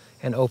full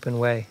and open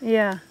way.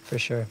 Yeah. For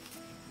sure.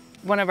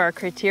 One of our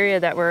criteria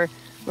that we're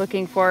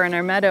looking for in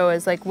our meadow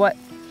is like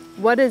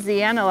what is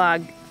the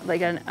analog,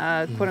 like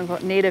a quote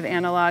unquote native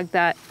analog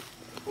that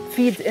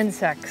feeds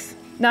insects,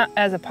 not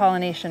as a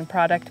pollination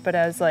product, but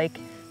as like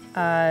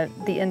the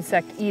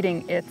insect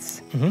eating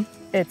its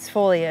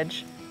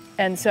foliage.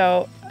 And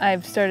so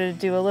I've started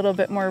to do a little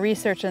bit more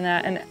research in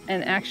that,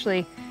 and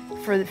actually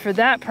for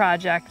that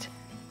project,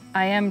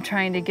 I am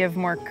trying to give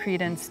more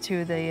credence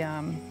to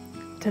the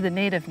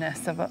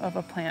nativeness of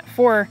a plant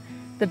for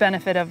the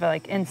benefit of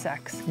like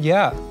insects.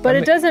 Yeah. But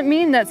it doesn't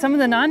mean that some of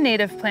the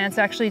non-native plants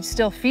actually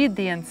still feed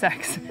the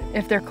insects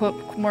if they're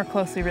more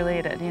closely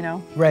related, you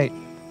know? Right.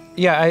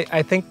 Yeah,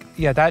 I think,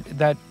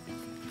 that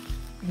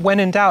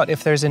when in doubt,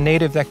 if there's a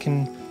native that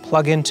can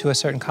plug into a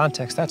certain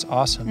context, that's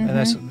awesome. And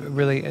that's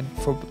really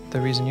for the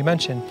reason you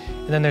mentioned.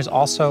 And then there's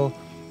also,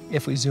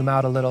 if we zoom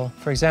out a little,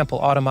 for example,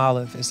 autumn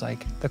olive is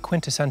like the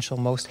quintessential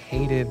most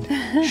hated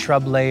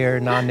shrub layer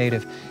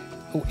non-native.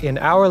 In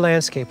our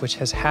landscape, which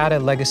has had a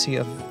legacy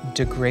of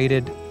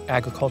degraded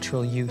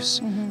agricultural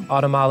use,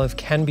 autumn olive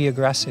can be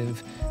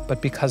aggressive, but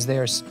because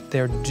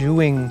they're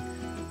doing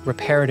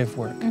reparative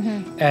work.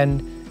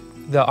 And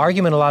the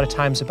argument a lot of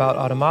times about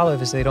autumn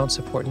olive is they don't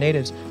support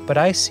natives, but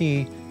I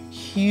see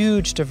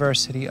huge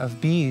diversity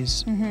of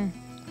bees,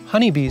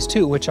 honeybees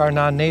too, which are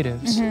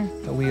non-natives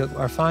that we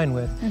are fine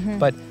with,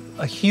 but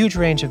a huge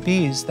range of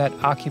bees that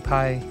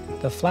occupy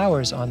the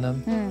flowers on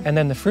them, and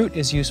then the fruit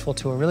is useful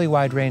to a really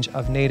wide range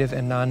of native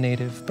and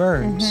non-native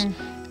birds.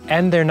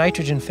 And they're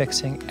nitrogen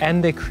fixing,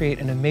 and they create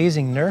an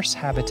amazing nurse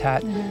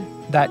habitat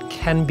that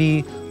can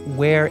be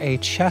where a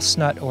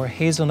chestnut or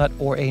hazelnut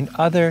or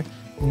another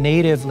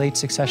native late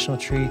successional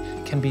tree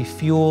can be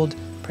fueled,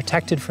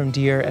 protected from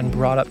deer, and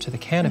brought up to the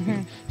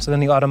canopy. So then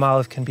the autumn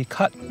olive can be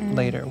cut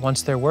later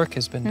once their work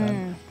has been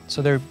done.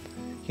 So they're,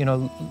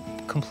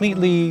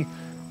 completely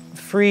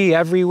free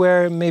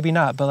everywhere, maybe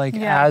not, but like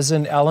as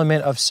an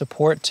element of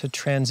support to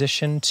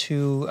transition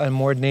to a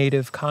more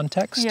native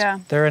context,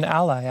 they're an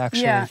ally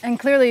actually. Yeah, and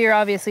clearly you're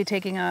obviously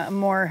taking a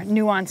more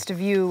nuanced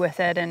view with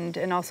it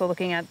and also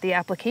looking at the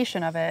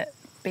application of it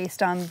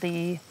based on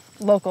the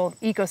local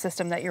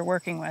ecosystem that you're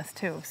working with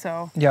too.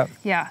 So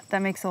yeah, that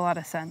makes a lot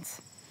of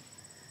sense.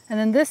 And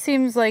then this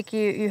seems like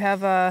you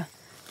have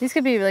these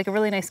could be like a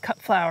really nice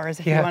cut flowers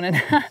if you wanted.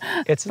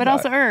 But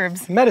also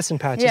herbs. Medicine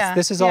patches. Yeah.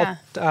 This is all,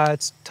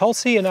 it's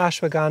Tulsi and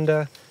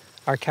Ashwagandha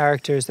are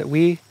characters that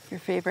we Your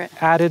favorite.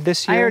 Added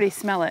this year. I already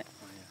smell it.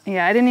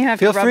 Yeah, I didn't even have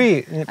Feel to rub. free.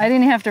 I didn't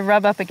even have to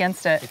rub up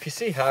against it. If you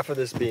see half of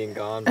this being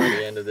gone by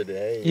the end of the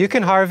day, you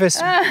can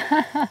harvest.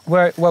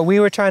 What we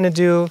were trying to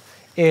do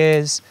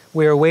is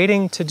we were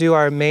waiting to do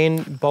our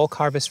main bulk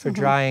harvest for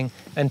drying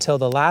until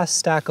the last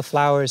stack of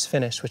flowers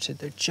finished, which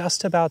they're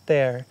just about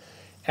there.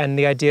 And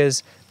the idea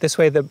is this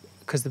way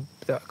because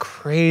the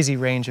crazy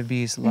range of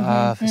bees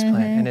love this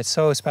plant, and it's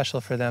so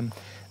special for them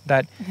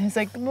that it's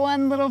like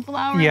one little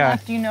flower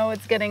left. You know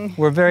it's getting.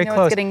 We're very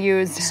close. It's getting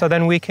used. So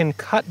then we can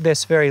cut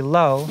this very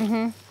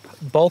low,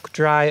 bulk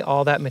dry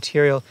all that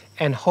material,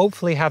 and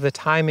hopefully have the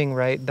timing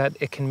right that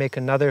it can make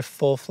another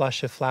full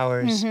flush of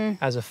flowers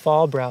as a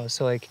fall browse.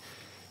 So like,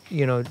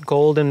 you know,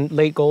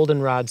 late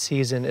goldenrod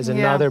season is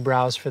another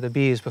browse for the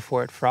bees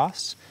before it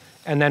frosts.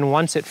 And then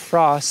once it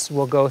frosts,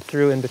 we'll go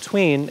through in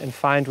between and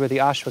find where the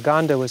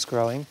ashwagandha was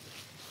growing,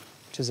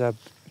 which is a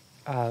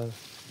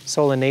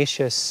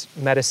solanaceous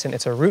medicine.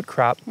 It's a root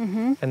crop,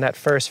 and that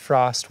first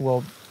frost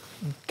will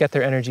get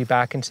their energy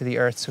back into the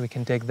earth so we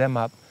can dig them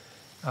up.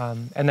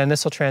 And then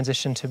this will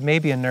transition to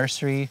maybe a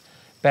nursery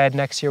bed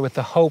next year with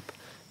the hope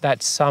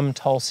that some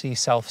Tulsi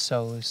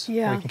self-sows.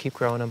 Yeah. We can keep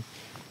growing them.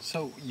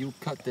 So you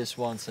cut this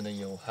once and then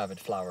you'll have it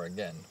flower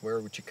again. Where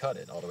would you cut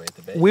it? All the way at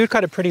the base? We would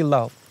cut it pretty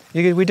low.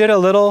 We did a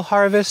little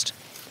harvest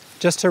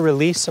just to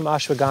release some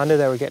ashwagandha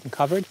that were getting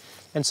covered.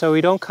 And so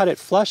we don't cut it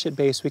flush at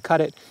base, we cut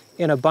it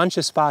in a bunch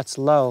of spots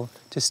low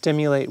to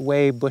stimulate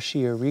way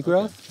bushier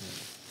regrowth.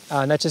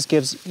 And that just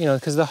gives, you know,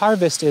 because the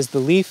harvest is the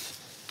leaf,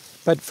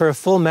 but for a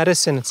full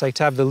medicine, it's like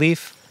to have the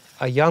leaf,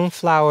 a young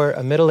flower,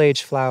 a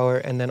middle-aged flower,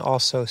 and then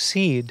also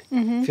seed.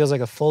 Feels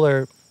like a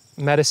fuller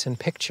medicine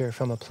picture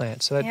from a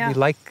plant. So that we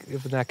like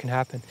if that can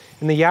happen.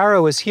 And the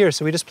yarrow is here,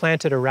 so we just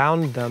planted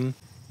around them.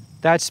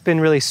 That's been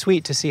really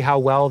sweet to see how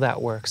well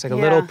that works. Like a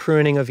little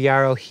pruning of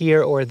yarrow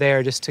here or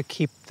there just to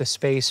keep the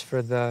space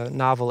for the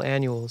novel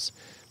annuals.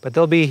 But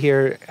they'll be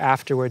here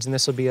afterwards, and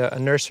this will be a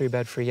nursery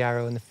bed for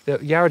yarrow. And the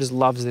yarrow just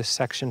loves this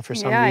section for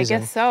some reason. Yeah, I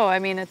guess so. I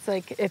mean, it's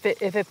like if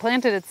it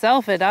planted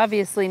itself, it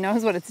obviously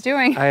knows what it's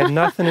doing. I had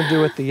nothing to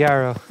do with the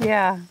yarrow.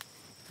 Yeah.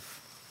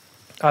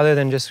 Other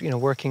than just, you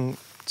know,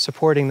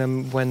 supporting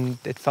them when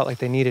it felt like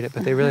they needed it,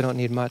 but they really don't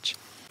need much.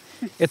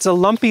 It's a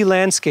lumpy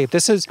landscape.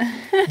 This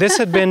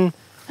had been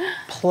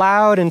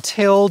plowed and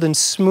tilled and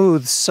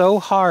smoothed so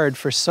hard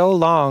for so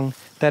long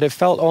that it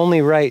felt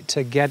only right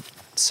to get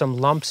some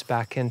lumps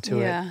back into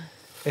it.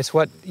 It's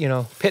what, you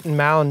know, pit and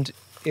mound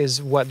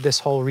is what this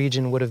whole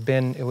region would have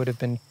been. It would have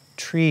been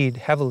treed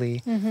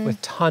heavily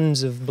with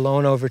tons of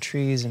blown over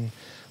trees and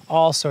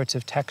all sorts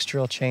of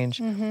textural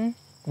change.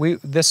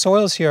 The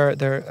soils here,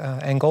 they're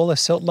Angola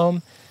silt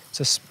loam.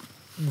 It's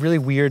a really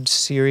weird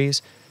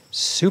series,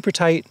 super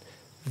tight,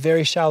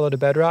 very shallow to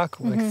bedrock.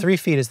 Like 3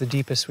 feet is the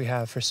deepest we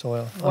have for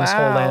soil on this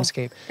whole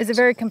landscape. Is it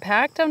very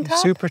compact on top?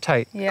 Super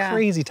tight,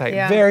 crazy tight,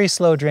 very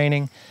slow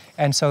draining.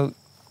 And so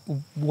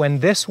when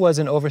this was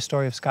an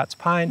overstory of Scots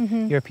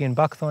pine, European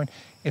buckthorn,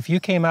 if you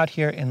came out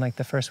here in like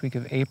the first week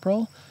of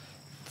April,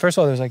 first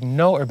of all, there's like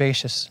no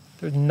herbaceous,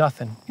 there's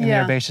nothing in the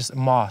herbaceous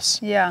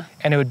moss.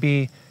 And it would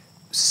be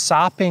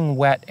sopping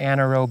wet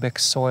anaerobic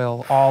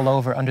soil all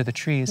over under the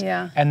trees.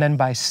 And then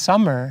by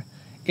summer,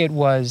 it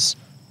was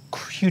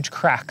huge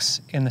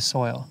cracks in the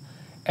soil.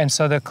 And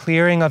so the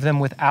clearing of them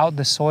without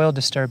the soil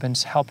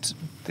disturbance helped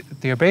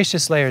the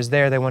herbaceous layers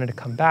there, they wanted to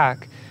come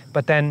back.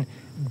 But then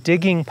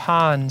digging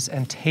ponds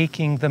and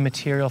taking the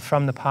material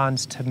from the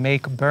ponds to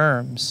make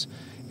berms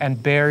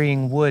and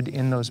burying wood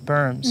in those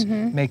berms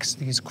makes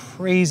these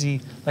crazy,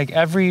 like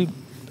every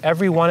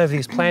one of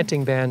these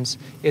planting bands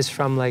is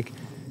from like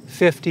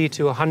 50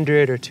 to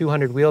 100 or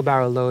 200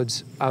 wheelbarrow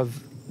loads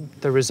of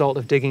the result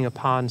of digging a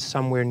pond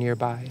somewhere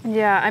nearby.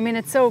 Yeah, I mean,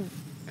 it's so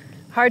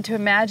hard to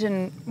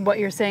imagine what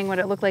you're saying, what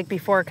it looked like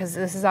before, because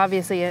this is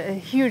obviously a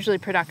hugely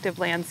productive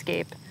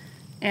landscape.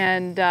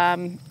 And,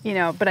 you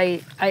know, but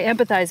I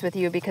empathize with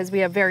you because we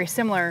have very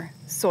similar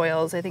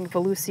soils. I think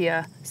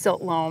Volusia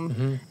silt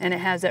loam, and it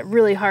has that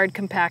really hard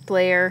compact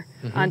layer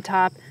on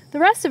top. The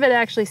rest of it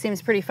actually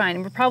seems pretty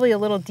fine. We're probably a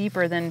little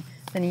deeper than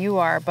you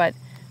are, but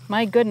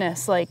my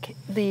goodness, like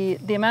the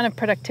amount of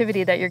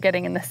productivity that you're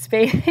getting in this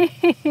space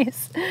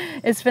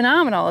is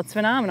phenomenal. It's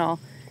phenomenal.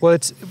 Well,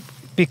 it's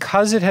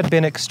because it had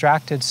been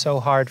extracted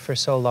so hard for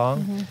so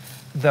long,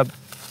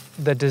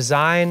 the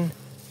design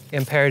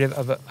imperative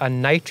of a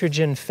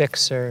nitrogen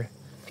fixer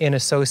in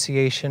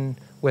association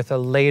with a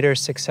later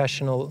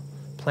successional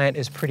plant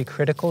is pretty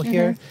critical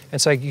here.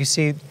 And so like you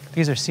see,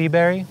 these are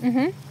seaberry,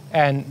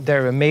 and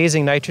they're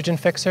amazing nitrogen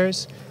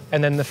fixers.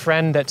 And then the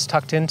friend that's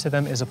tucked into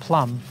them is a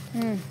plum.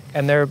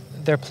 And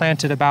they're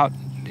planted about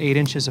 8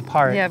 inches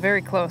apart. Yeah,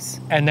 very close.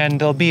 And then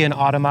there'll be an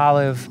autumn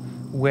olive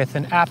with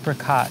an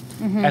apricot,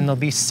 and there'll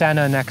be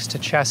senna next to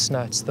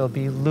chestnuts. There'll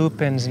be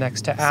lupins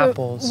next to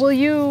apples. Will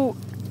you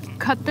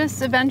cut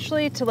this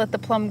eventually to let the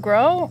plum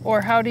grow,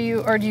 or do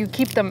you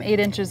keep them 8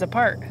 inches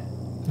apart?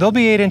 They'll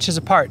be 8 inches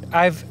apart.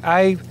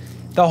 The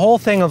whole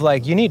thing of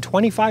like, you need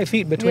 25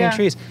 feet between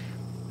trees.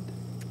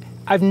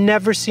 I've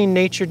never seen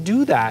nature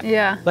do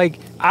that. Like,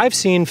 I've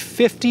seen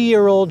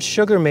 50-year-old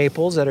sugar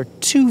maples that are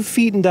 2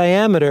 feet in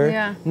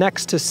diameter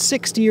next to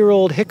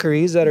 60-year-old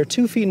hickories that are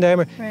 2 feet in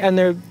diameter, and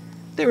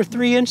they were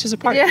 3 inches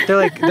apart. They're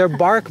like, their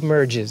bark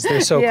merges.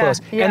 They're so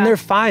close. And they're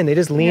fine. They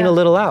just lean a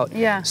little out.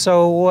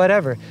 So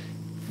whatever.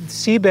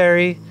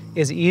 Seaberry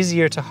is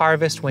easier to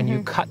harvest when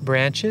you cut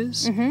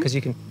branches, because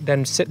you can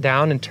then sit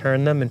down and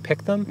turn them and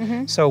pick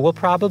them. So we'll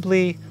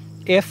probably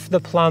if the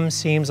plum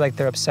seems like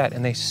they're upset,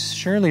 and they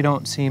surely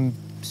don't seem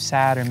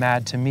sad or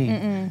mad to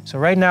me. So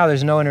right now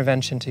there's no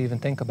intervention to even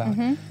think about.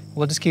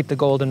 We'll just keep the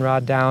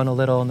goldenrod down a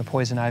little and the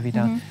poison ivy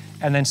down.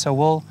 And then so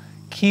we'll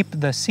keep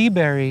the sea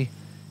berry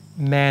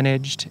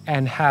managed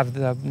and have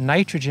the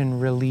nitrogen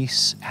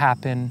release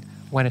happen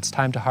when it's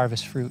time to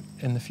harvest fruit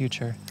in the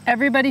future.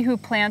 Everybody who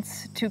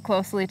plants too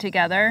closely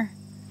together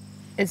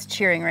is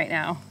cheering right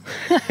now.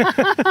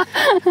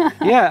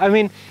 Yeah, I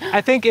mean,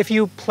 I think if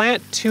you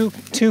plant too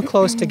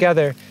close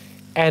together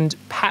and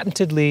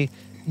patentedly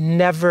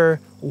never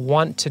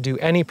want to do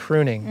any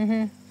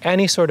pruning,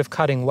 any sort of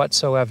cutting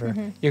whatsoever,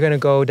 you're going to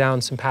go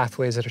down some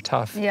pathways that are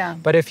tough. Yeah.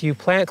 But if you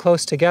plant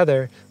close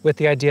together with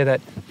the idea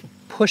that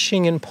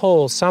pushing and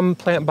pull, some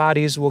plant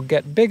bodies will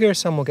get bigger,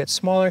 some will get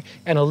smaller,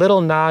 and a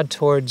little nod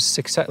towards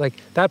success, like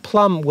that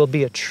plum will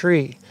be a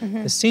tree,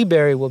 the sea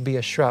berry will be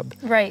a shrub.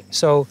 Right.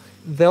 So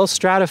they'll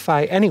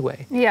stratify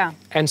anyway. Yeah.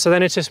 And so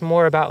then it's just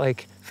more about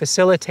like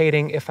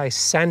facilitating if I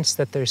sense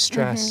that there's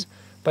stress.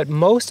 But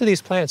most of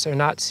these plants are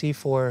not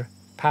C4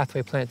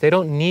 pathway plants. They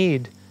don't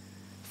need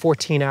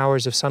 14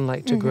 hours of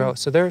sunlight to grow.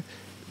 So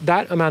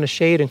that amount of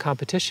shade and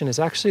competition is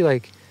actually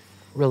like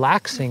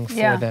relaxing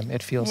for them,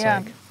 it feels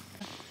like.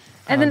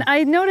 And then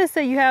I noticed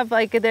that you have,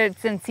 like,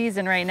 it's in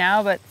season right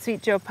now, but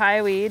sweet Joe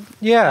Pye weed.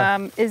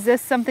 Yeah. Is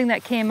this something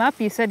that came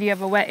up? You said you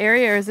have a wet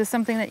area, or is this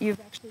something that you've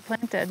actually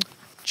planted?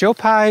 Joe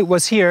Pye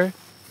was here.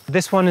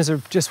 This one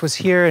just was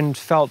here and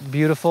felt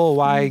beautiful.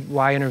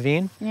 Why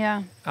intervene?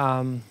 Yeah.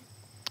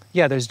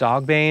 Yeah, there's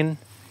dogbane.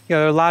 You know,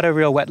 there are a lot of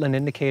real wetland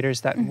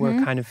indicators that were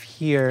kind of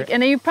here.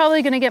 And are you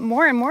probably going to get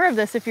more and more of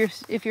this if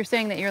you're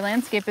saying that your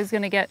landscape is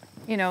going to get,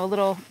 you know, a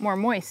little more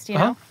moist, you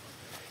know?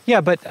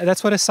 Yeah, but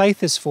that's what a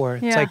scythe is for.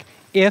 It's like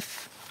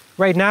if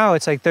right now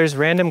it's like there's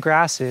random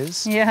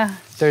grasses. Yeah.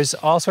 There's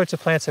all sorts of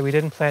plants that we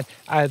didn't plant.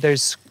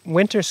 There's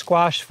winter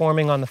squash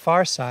forming on the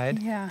far side,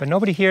 but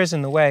nobody here is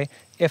in the way.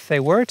 If they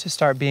were to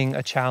start being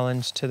a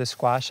challenge to the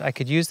squash, I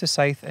could use the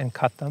scythe and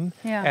cut them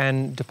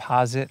and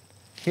deposit.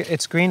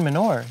 It's green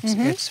manure,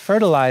 it's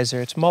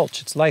fertilizer, it's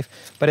mulch, it's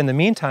life. But in the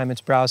meantime,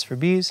 it's browse for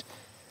bees,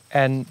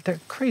 and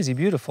they're crazy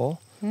beautiful.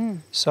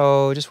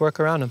 So just work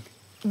around them.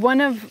 One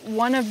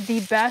of the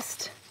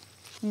best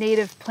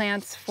native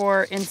plants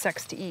for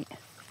insects to eat,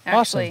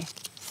 actually. Awesome.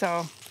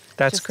 So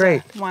that's just,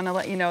 great. Want to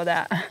let you know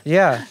that.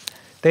 Yeah,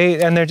 they're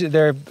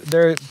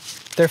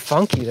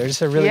funky. They're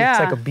just a really, it's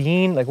like a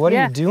bean. Like, what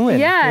are you doing?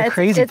 Yeah, You're a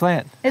crazy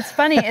plant. It's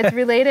funny. It's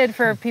related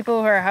for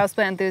people who are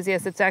houseplant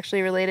enthusiasts. It's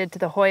actually related to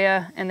the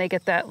Hoya, and they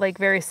get that like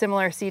very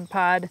similar seed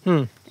pod,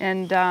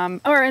 and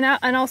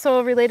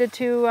also related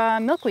to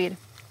milkweed.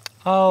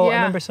 Oh, I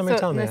remember somebody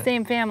telling me the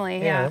same family.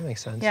 Yeah, that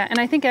makes sense. Yeah, and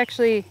I think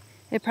actually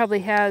it probably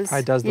has.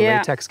 Probably does the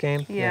latex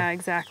game. Yeah,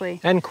 exactly.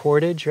 And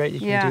cordage, right? You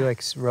can do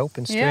like rope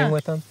and string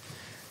with them.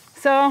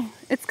 So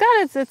it's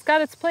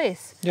got its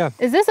place. Yeah.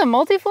 Is this a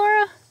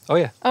multiflora? Oh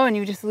yeah. Oh, and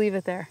you just leave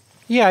it there.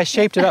 Yeah, I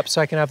shaped it up so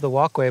I can have the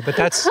walkway, but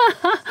that's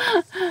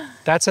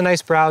a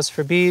nice browse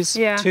for bees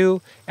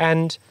too.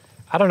 And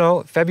I don't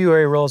know,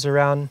 February rolls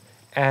around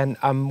and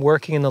I'm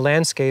working in the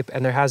landscape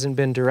and there hasn't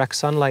been direct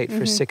sunlight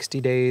for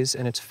 60 days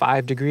and it's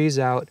 5 degrees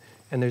out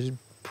and there's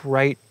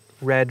bright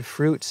red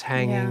fruits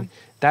hanging.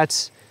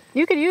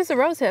 You could use the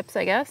rose hips,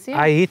 I guess.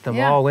 Yeah. I eat them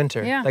all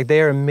winter. Yeah. Like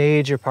they are a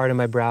major part of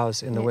my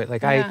browse in the winter.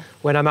 Like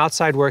when I'm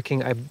outside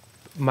working,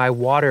 my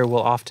water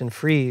will often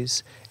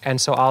freeze,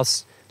 and so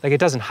it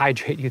doesn't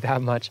hydrate you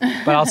that much,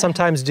 but I'll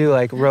sometimes do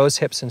like rose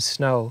hips and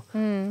snow. I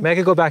mean, I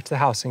could go back to the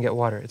house and get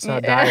water. It's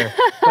not dire,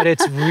 but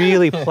it's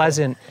really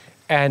pleasant,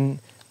 and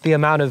the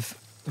amount of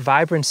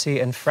vibrancy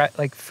and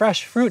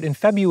fresh fruit in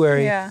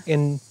February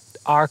in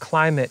our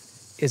climate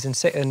is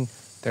insane. And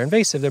they're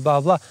invasive, they're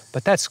blah, blah, blah,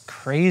 but that's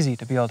crazy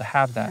to be able to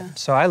have that. Yeah.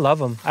 So I love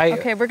them.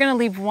 Okay, we're gonna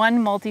leave one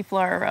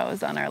multiflora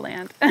rose on our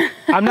land.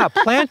 I'm not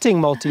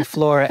planting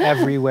multiflora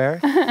everywhere,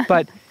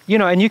 but you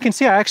know, and you can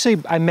see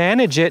I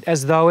manage it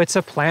as though it's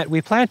a plant we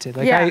planted.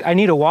 Like I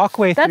need a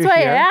walkway through here. That's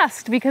why I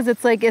asked, because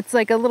it's like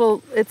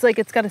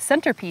it's got a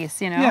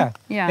centerpiece, you know?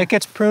 Yeah. It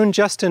gets pruned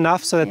just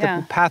enough so that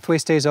the pathway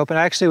stays open.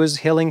 I actually was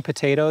hilling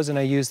potatoes and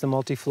I used the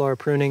multiflora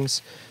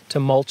prunings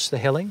to mulch the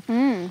hilling,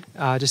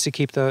 just to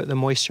keep the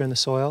moisture in the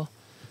soil.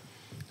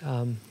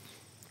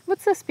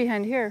 What's this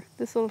behind here?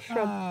 This little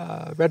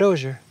shrub? Red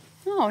osier.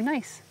 Oh,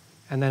 nice.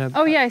 And then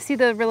I see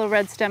the little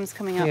red stems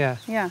coming up. Yeah.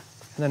 Yeah.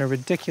 And then a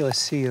ridiculous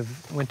sea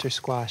of winter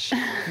squash.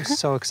 I'm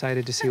so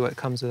excited to see what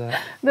comes of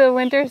that. The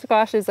winter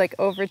squash is like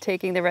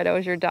overtaking the red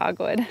osier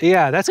dogwood.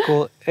 Yeah, that's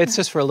cool. It's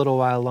just for a little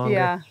while longer.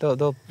 Yeah.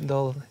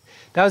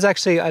 That was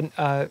actually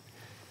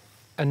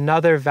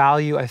another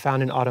value I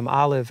found in autumn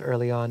olive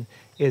early on,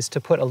 is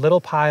to put a little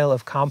pile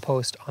of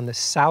compost on the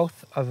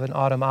south of an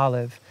autumn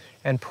olive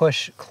and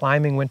push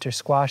climbing winter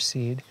squash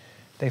seed.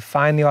 They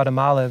find the autumn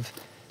olive,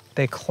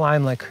 they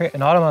climb like crazy.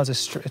 And autumn olive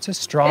it's a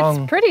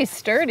strong, it's pretty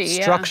sturdy,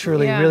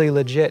 structurally really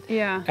legit.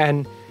 Yeah.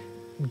 And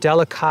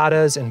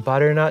delicatas and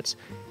butternuts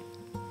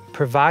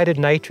provided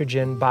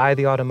nitrogen by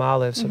the autumn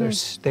olive, so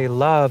they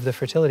love the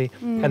fertility.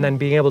 And then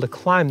being able to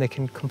climb, they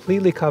can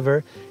completely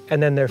cover,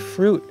 and then their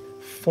fruit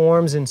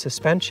forms in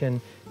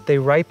suspension. They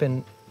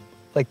ripen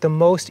like the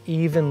most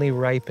evenly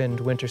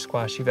ripened winter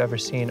squash you've ever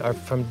seen are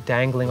from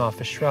dangling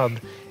off a shrub.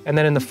 And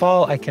then in the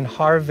fall, I can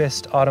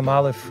harvest autumn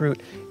olive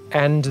fruit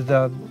and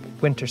the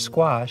winter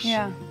squash.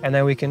 Yeah. And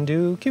then we can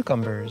do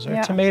cucumbers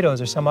or tomatoes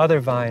or some other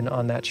vine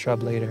on that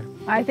shrub later.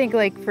 I think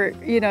like for,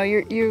 you know,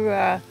 you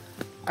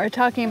are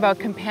talking about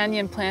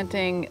companion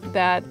planting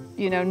that,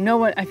 you know, no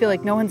one, I feel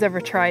like no one's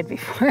ever tried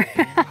before.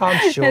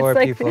 I'm sure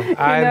like, people,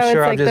 I'm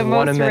sure I'm just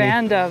one of many.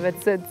 It's like the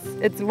most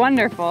random. It's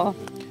wonderful.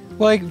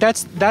 Well, like,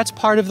 that's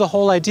part of the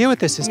whole idea with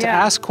this is to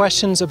ask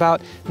questions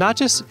about not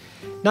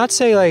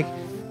say like,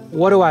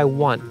 what do I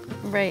want?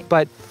 Right.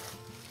 But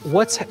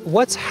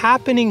what's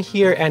happening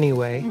here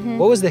anyway?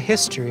 What was the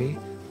history?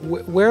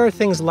 Where are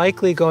things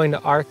likely going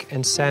to arc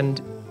and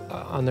send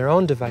on their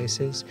own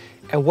devices?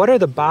 And what are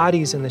the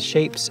bodies and the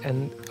shapes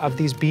and of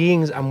these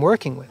beings I'm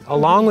working with,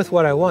 along with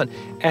what I want?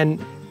 And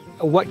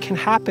what can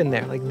happen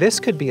there? Like this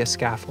could be a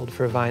scaffold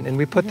for a vine. And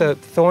we put the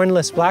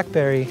thornless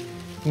blackberry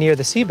near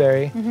the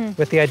seaberry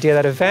with the idea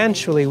that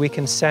eventually we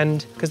can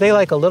send, because they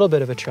like a little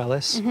bit of a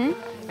trellis,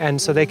 and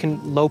so they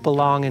can lope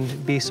along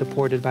and be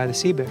supported by the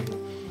seaberry.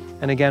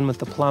 And again with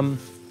the plum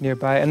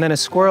nearby. And then a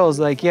squirrel is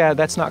like, yeah,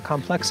 that's not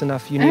complex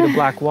enough, you need a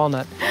black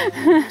walnut.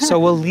 So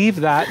we'll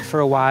leave that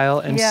for a while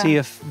and see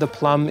if the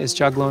plum is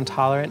juglone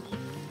tolerant.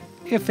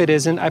 If it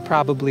isn't, I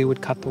probably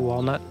would cut the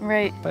walnut.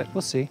 Right. But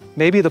we'll see.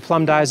 Maybe the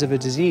plum dies of a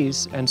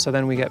disease, and so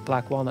then we get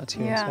black walnuts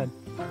here instead.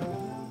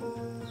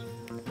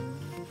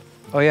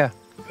 Oh yeah.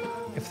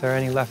 If there are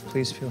any left,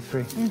 please feel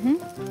free.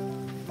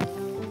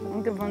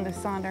 I'll give one to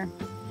Sonder.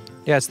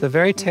 Yeah, it's the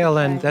very tail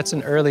end. That's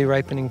an early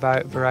ripening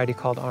variety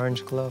called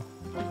Orange Glow.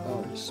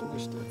 Oh, you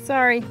smushed it.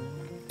 Sorry.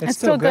 It's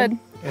still good.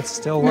 It's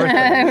still worth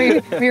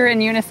it. we were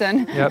in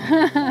unison. Yep.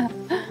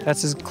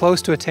 That's as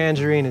close to a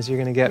tangerine as you're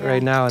going to get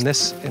right now in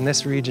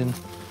this region.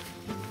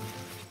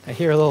 I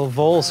hear a little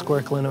vole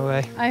squircling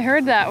away. I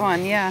heard that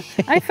one, yeah.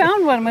 I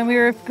found one when we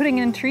were putting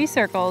in tree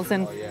circles,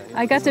 and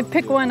I got to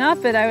pick one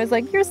up, and I was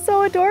like, "You're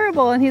so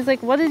adorable." And he's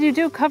like, "What did you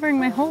do covering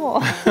my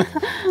hole?"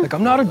 Like,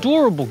 I'm not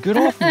adorable. Get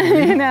off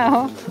me. You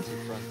know.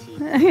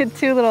 He had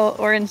two little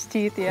orange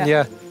teeth,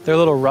 Yeah, they're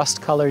little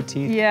rust-colored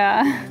teeth.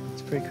 Yeah.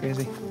 It's pretty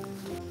crazy.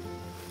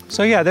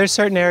 So yeah, there's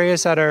certain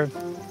areas that are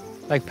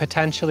like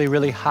potentially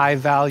really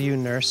high-value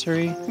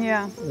nursery.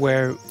 Yeah.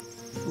 Where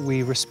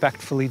we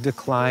respectfully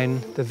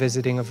decline the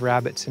visiting of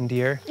rabbits and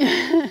deer.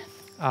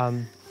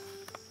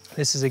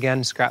 This is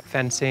again scrap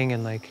fencing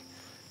and like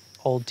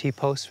old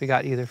T-posts we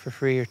got either for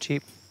free or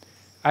cheap.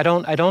 I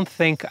don't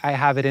think I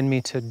have it in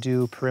me to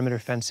do perimeter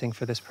fencing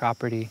for this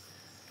property.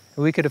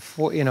 We could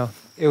afford, you know,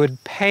 it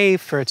would pay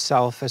for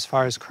itself as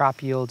far as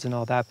crop yields and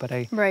all that, but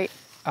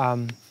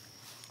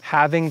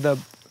having the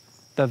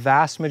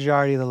vast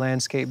majority of the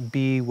landscape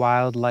be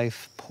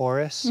wildlife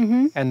porous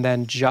and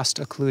then just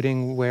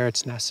occluding where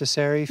it's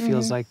necessary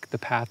feels like the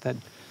path that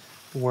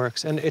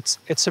works. And it's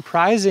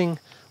surprising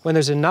when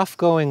there's enough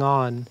going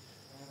on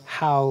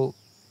how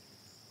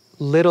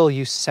little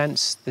you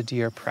sense the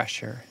deer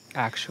pressure,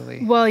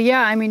 actually. Well,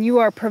 yeah, I mean, you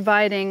are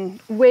providing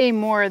way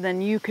more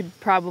than you could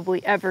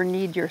probably ever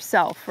need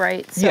yourself,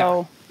 right?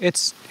 So yeah,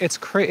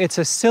 it's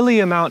a silly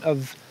amount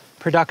of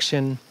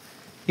production.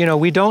 You know,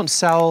 we don't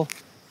sell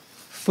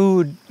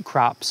food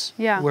crops.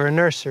 Yeah. We're a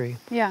nursery.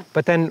 Yeah.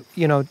 But then,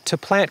 you know, to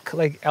plant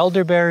like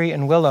elderberry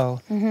and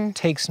willow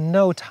takes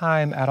no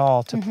time at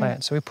all to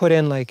plant. So we put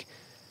in like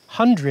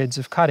hundreds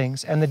of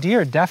cuttings, and the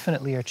deer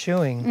definitely are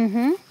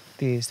chewing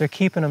these. They're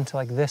keeping them to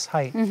like this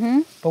height.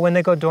 But when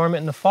they go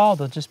dormant in the fall,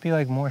 they'll just be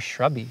like more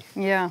shrubby.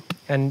 Yeah.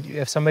 And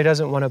if somebody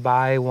doesn't want to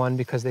buy one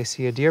because they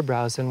see a deer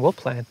browse, then we'll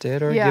plant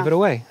it or give it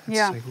away. It's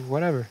like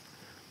whatever.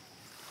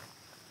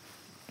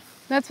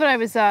 That's what I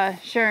was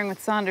sharing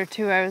with Sonder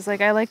too. I was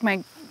like, I like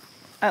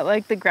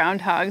the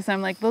groundhogs.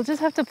 I'm like, we'll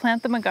just have to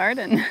plant them a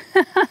garden.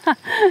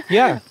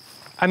 Yeah.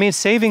 I mean,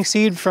 saving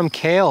seed from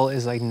kale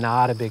is like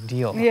not a big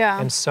deal. Yeah.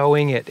 And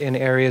sowing it in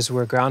areas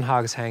where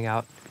groundhogs hang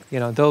out, you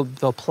know,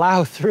 they'll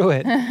plow through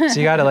it. So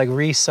you got to like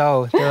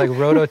re-sow. They're like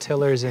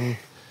rototillers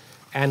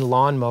and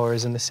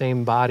lawnmowers in the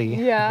same body.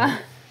 Yeah.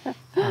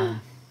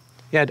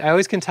 Yeah, I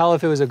always can tell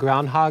if it was a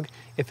groundhog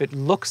if it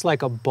looks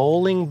like a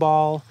bowling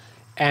ball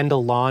and a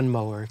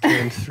lawnmower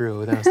came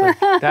through. Then I was like,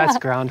 that's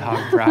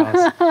groundhog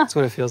browse. That's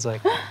what it feels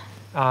like.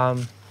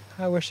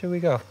 Where should we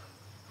go?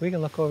 We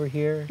can look over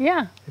here.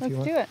 Yeah, let's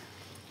do it.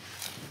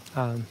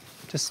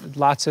 Just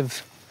lots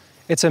of,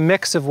 it's a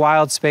mix of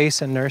wild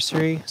space and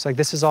nursery. It's like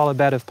this is all a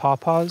bed of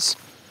pawpaws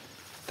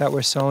that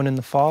were sown in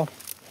the fall.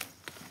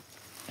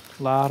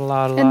 A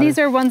lot. And these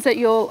are ones that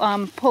you'll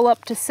pull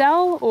up to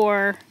sell,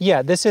 or?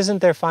 Yeah, this isn't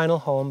their final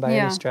home by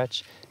any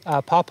stretch.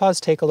 Pawpaws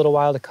take a little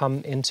while to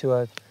come into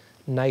a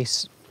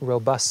nice,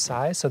 robust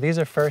size. So these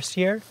are first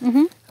year.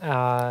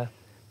 Are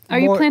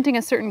you planting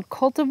a certain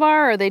cultivar,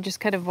 or are they just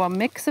kind of a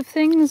mix of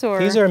things? Or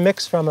these are a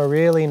mix from a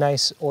really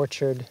nice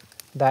orchard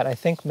that I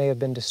think may have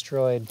been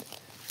destroyed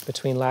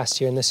between last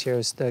year and this year.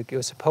 It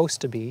was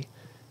supposed to be.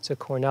 It's a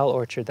Cornell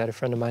orchard that a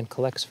friend of mine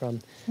collects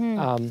from.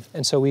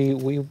 And so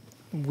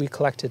we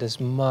collected as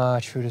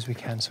much fruit as we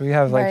can. So we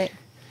have like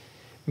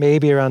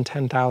maybe around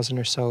 10,000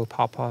 or so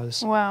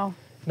pawpaws. Wow.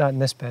 not in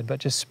this bed, but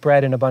just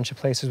spread in a bunch of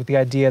places with the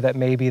idea that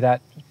maybe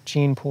that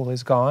gene pool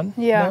is gone.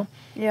 Yeah,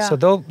 yeah. So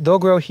they'll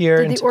grow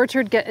here. Did the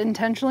orchard get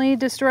intentionally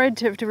destroyed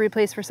to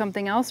replace for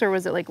something else, or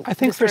was it like I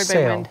think for destroyed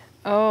by sale. wind?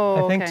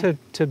 Oh, I think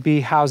to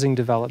be housing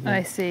development.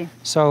 I see.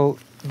 So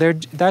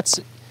that's,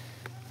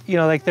 you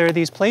know, like there are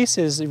these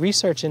places,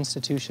 research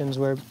institutions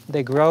where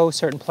they grow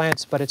certain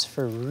plants, but it's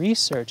for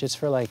research. It's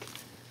for like,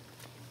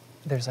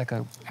 there's like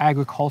a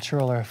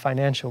agricultural or a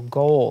financial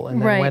goal.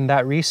 And then when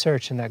that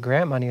research and that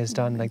grant money is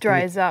done, like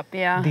dries up,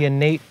 yeah. The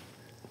innate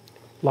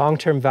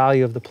long-term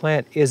value of the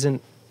plant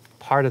isn't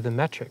part of the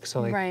metric.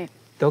 So like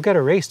they'll get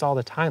erased all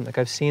the time. Like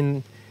I've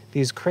seen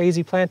these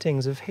crazy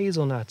plantings of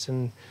hazelnuts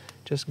and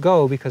just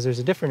go because there's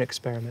a different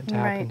experiment to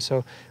happen.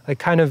 So like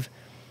kind of,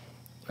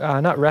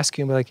 not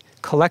rescuing, but like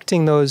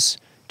collecting those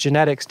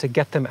genetics to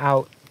get them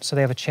out so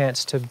they have a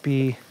chance to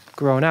be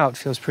grown out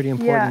feels pretty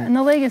important. Yeah, and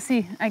the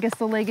legacy, I guess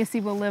the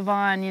legacy will live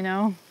on, you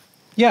know?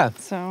 Yeah,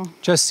 so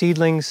just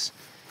seedlings.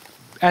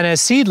 And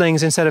as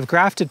seedlings, instead of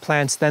grafted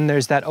plants, then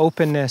there's that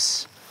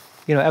openness,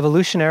 you know,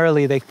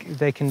 evolutionarily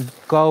they can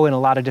go in a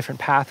lot of different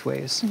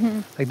pathways.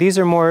 Like these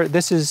are more,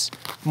 this is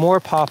more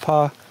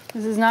pawpaw.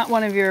 This is not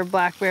one of your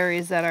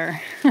blackberries that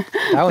are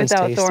that one's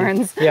without tasty.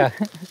 thorns. Yeah.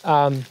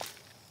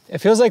 It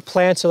feels like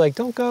plants are like,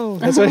 don't go.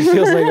 That's what it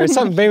feels like. Or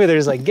something, maybe they're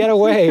just like, get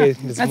away.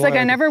 That's like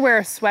I never wear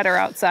a sweater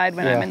outside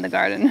when I'm in the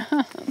garden.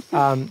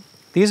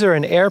 These are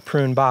in air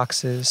prune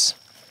boxes,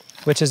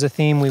 which is a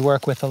theme we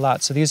work with a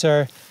lot. So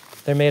they're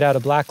made out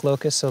of black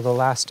locust, so they'll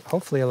last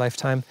hopefully a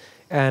lifetime.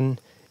 And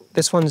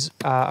this one's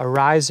a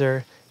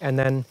riser, and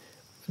then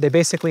they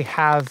basically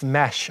have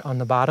mesh on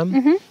the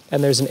bottom,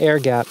 and there's an air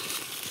gap.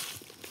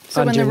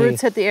 So underneath. When the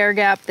roots hit the air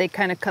gap, they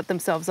kind of cut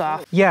themselves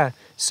off. Yeah.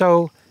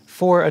 So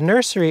for a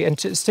nursery, and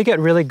just to get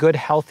really good,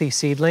 healthy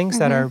seedlings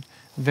that are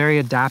very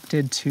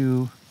adapted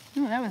to,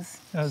 that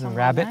was a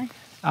rabbit,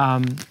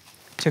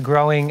 to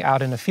growing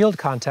out in a field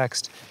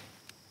context,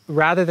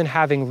 rather than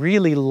having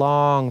really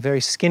long,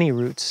 very skinny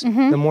roots,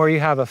 the more you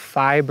have a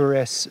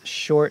fibrous,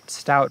 short,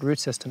 stout root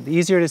system, the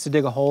easier it is to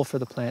dig a hole for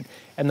the plant,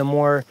 and the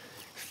more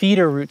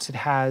feeder roots it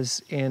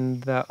has in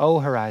the O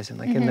horizon,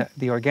 like in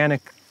the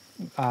organic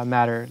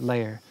matter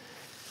layer.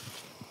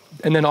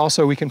 And then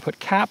also we can put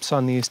caps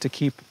on these to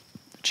keep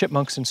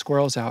chipmunks and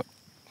squirrels out.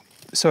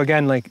 So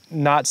again, like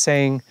not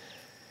saying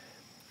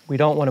we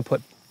don't want to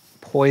put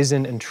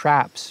poison and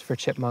traps for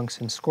chipmunks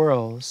and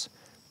squirrels,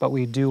 but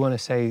we do want to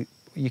say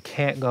you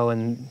can't go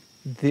in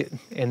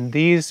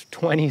these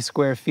 20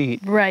 square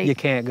feet. You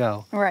can't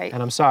go.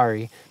 And I'm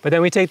sorry. But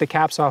then we take the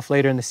caps off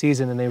later in the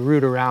season and they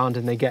root around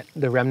and they get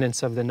the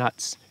remnants of the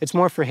nuts. It's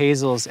more for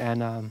hazels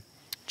and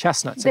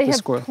chestnuts. They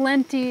have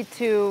plenty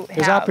to have.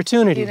 There's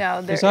opportunity. You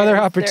know, there's other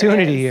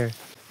opportunity here.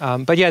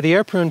 But yeah, the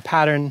air prune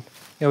pattern,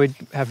 you know, we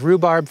have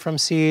rhubarb from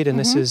seed, and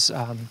this is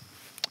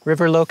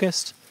river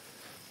locust.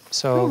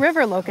 So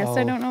river locust,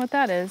 I don't know what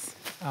that is.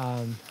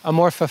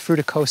 Amorpha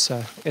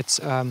fruticosa. It's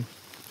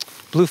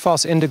blue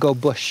false indigo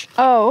bush.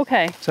 Oh,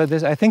 okay. So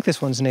I think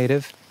this one's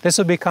native. This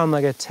will become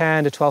like a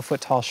 10 to 12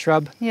 foot tall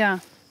shrub. Yeah.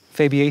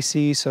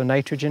 Fabiaceae, so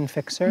nitrogen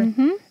fixer.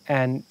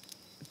 And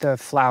the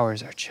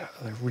flowers are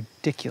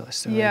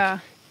ridiculous. They're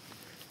like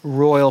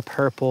royal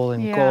purple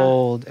and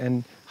gold,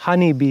 and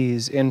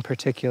honeybees in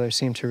particular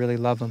seem to really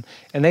love them.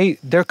 And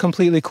they're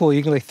completely cool.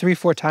 You can like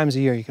 3-4 times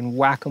a year, you can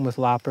whack them with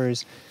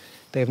loppers.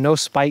 They have no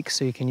spikes,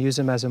 so you can use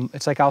them as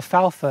it's like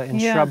alfalfa in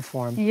shrub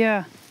form.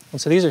 Yeah. And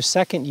so these are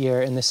second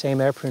year in the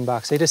same air prune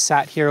box. They just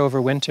sat here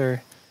over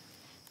winter,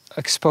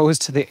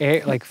 exposed to the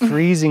air, like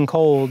freezing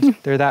cold.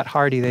 They're that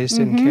hardy, they just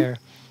didn't care.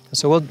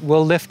 So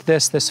we'll lift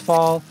this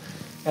fall,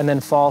 and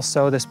then fall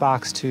sew this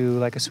box to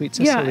like a sweet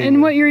Sicilian. Yeah,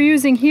 and what you're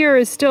using here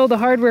is still the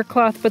hardware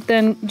cloth, but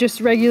then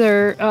just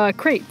regular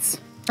crates.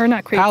 Or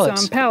not crates,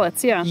 pallets.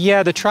 Pallets, yeah.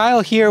 Yeah, the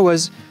trial here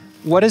was,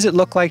 what does it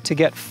look like to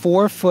get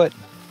 4 foot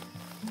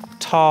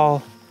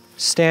tall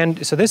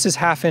stand? So this is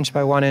 1/2 inch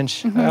by 1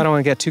 inch. I don't want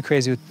to get too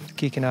crazy with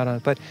geeking out on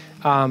it, but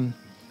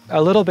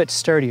a little bit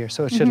sturdier,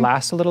 so it should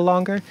last a little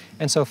longer.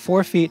 And so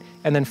 4 feet,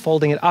 and then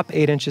folding it up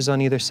 8 inches on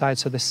either side,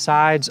 so the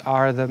sides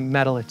are the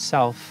metal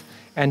itself,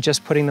 and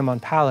just putting them on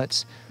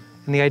pallets.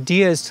 And the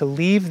idea is to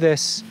leave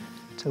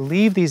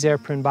these air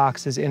prune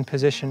boxes in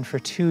position for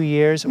 2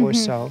 years or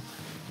so.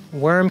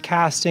 Worm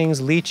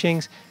castings,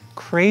 leachings,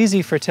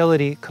 crazy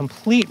fertility,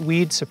 complete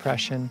weed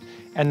suppression,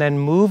 and then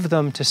move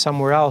them to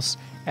somewhere else,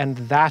 and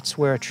that's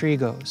where a tree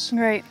goes.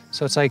 Right.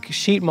 So it's like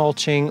sheet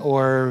mulching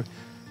or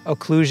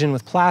occlusion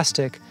with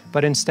plastic,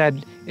 but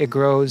instead it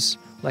grows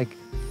like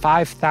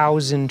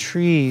 5,000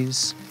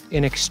 trees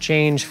in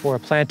exchange for a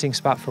planting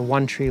spot for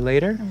 1 tree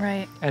later.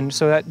 Right. And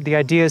so that the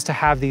idea is to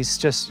have these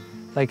just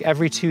like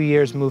every 2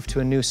 years move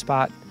to a new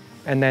spot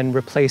and then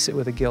replace it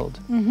with a guild.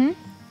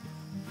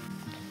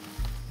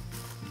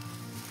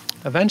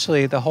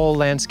 Eventually, the whole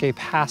landscape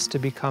has to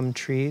become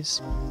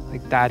trees.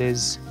 Like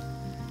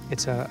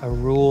it's a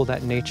rule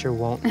that nature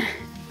won't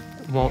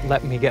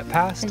let me get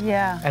past.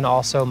 Yeah. And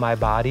also my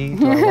body,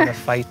 do I want to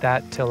fight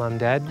that till I'm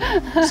dead?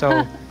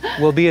 So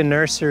we'll be a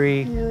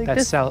nursery like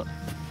that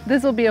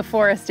this will be a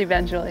forest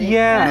eventually.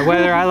 Yeah,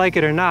 whether I like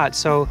it or not.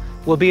 So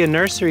we'll be a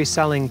nursery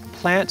selling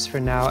plants for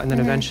now, and then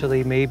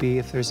eventually maybe,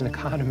 if there's an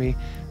economy,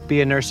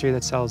 be a nursery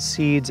that sells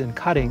seeds and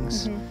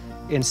cuttings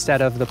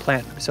instead of the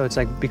plant. So it's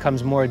like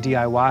becomes more a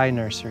DIY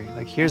nursery.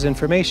 Like here's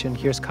information,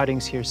 here's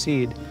cuttings, here's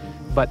seed,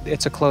 but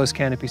it's a closed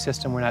canopy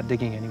system. We're not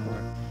digging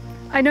anymore.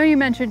 I know you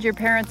mentioned your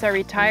parents are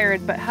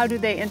retired, but how do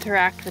they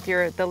interact with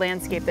the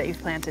landscape that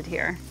you've planted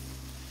here?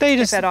 They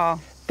just, if at all.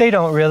 They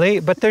don't really,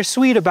 but they're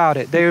sweet about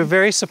it. They're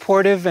very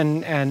supportive,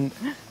 and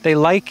they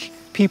like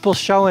people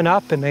showing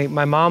up, and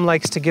my mom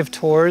likes to give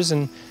tours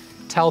and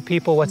tell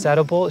people what's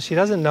edible. She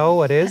doesn't know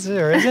what is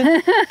or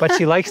isn't, but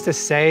she likes to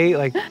say,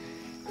 like,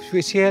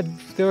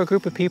 there were a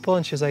group of people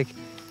and she's like,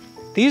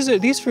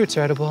 these fruits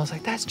are edible. I was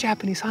like, that's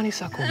Japanese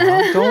honeysuckle,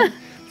 Mom. Don't.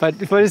 But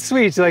it's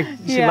sweet.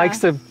 She likes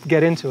to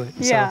get into it.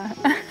 Yeah.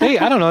 So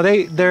I don't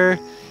know.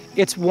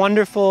 It's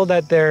wonderful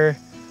that they're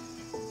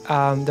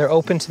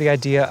open to the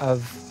idea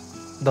of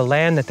the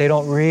land, that they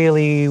don't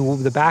really,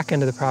 the back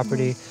end of the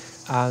property,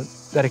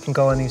 that it can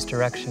go in these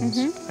directions.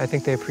 I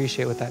think they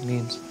appreciate what that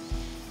means.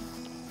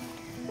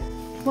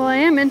 Well, I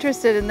am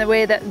interested in the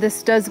way that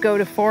this does go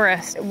to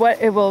forest,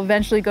 what it will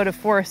eventually go to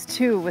forest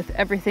too, with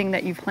everything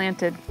that you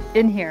planted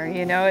in here.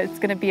 You know, it's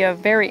going to be a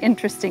very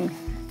interesting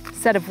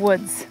set of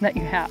woods that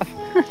you have.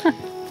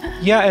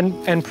 Yeah,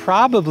 and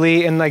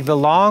probably in like the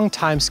long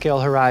time scale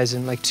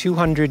horizon, like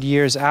 200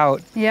 years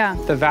out,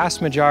 the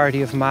vast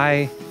majority of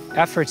my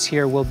efforts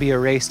here will be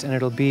erased, and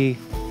it'll be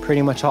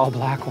pretty much all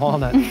black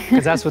walnut,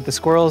 because that's what the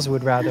squirrels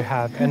would rather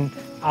have. And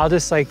I'll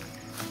just like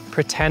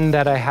pretend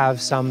that I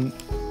have some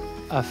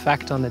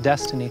effect on the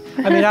destiny.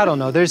 I mean, I don't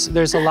know.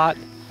 There's a lot.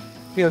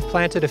 We have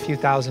planted a few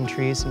thousand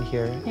trees in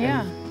here.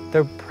 Yeah. And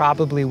there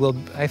probably will,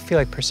 I feel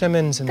like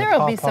persimmons and there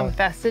will be some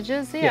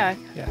vestiges, yeah.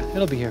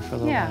 It'll be here for a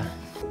little while.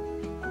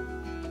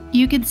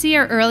 You can see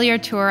our earlier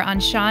tour on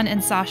Sean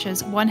and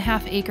Sasha's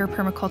 1/2 acre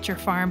permaculture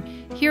farm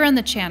here on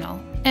the channel,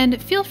 and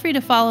feel free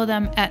to follow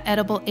them at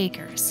Edible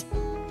Acres.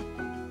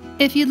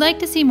 If you'd like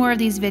to see more of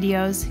these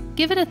videos,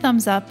 give it a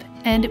thumbs up,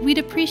 and we'd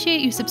appreciate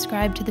you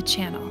subscribe to the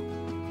channel.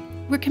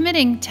 We're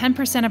committing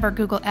 10% of our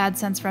Google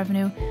AdSense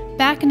revenue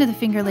back into the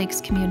Finger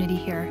Lakes community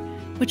here,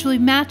 which will be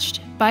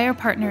matched by our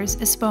partners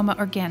Espoma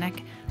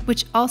Organic,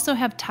 which also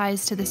have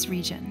ties to this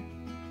region.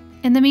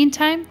 In the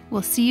meantime,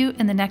 we'll see you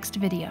in the next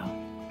video.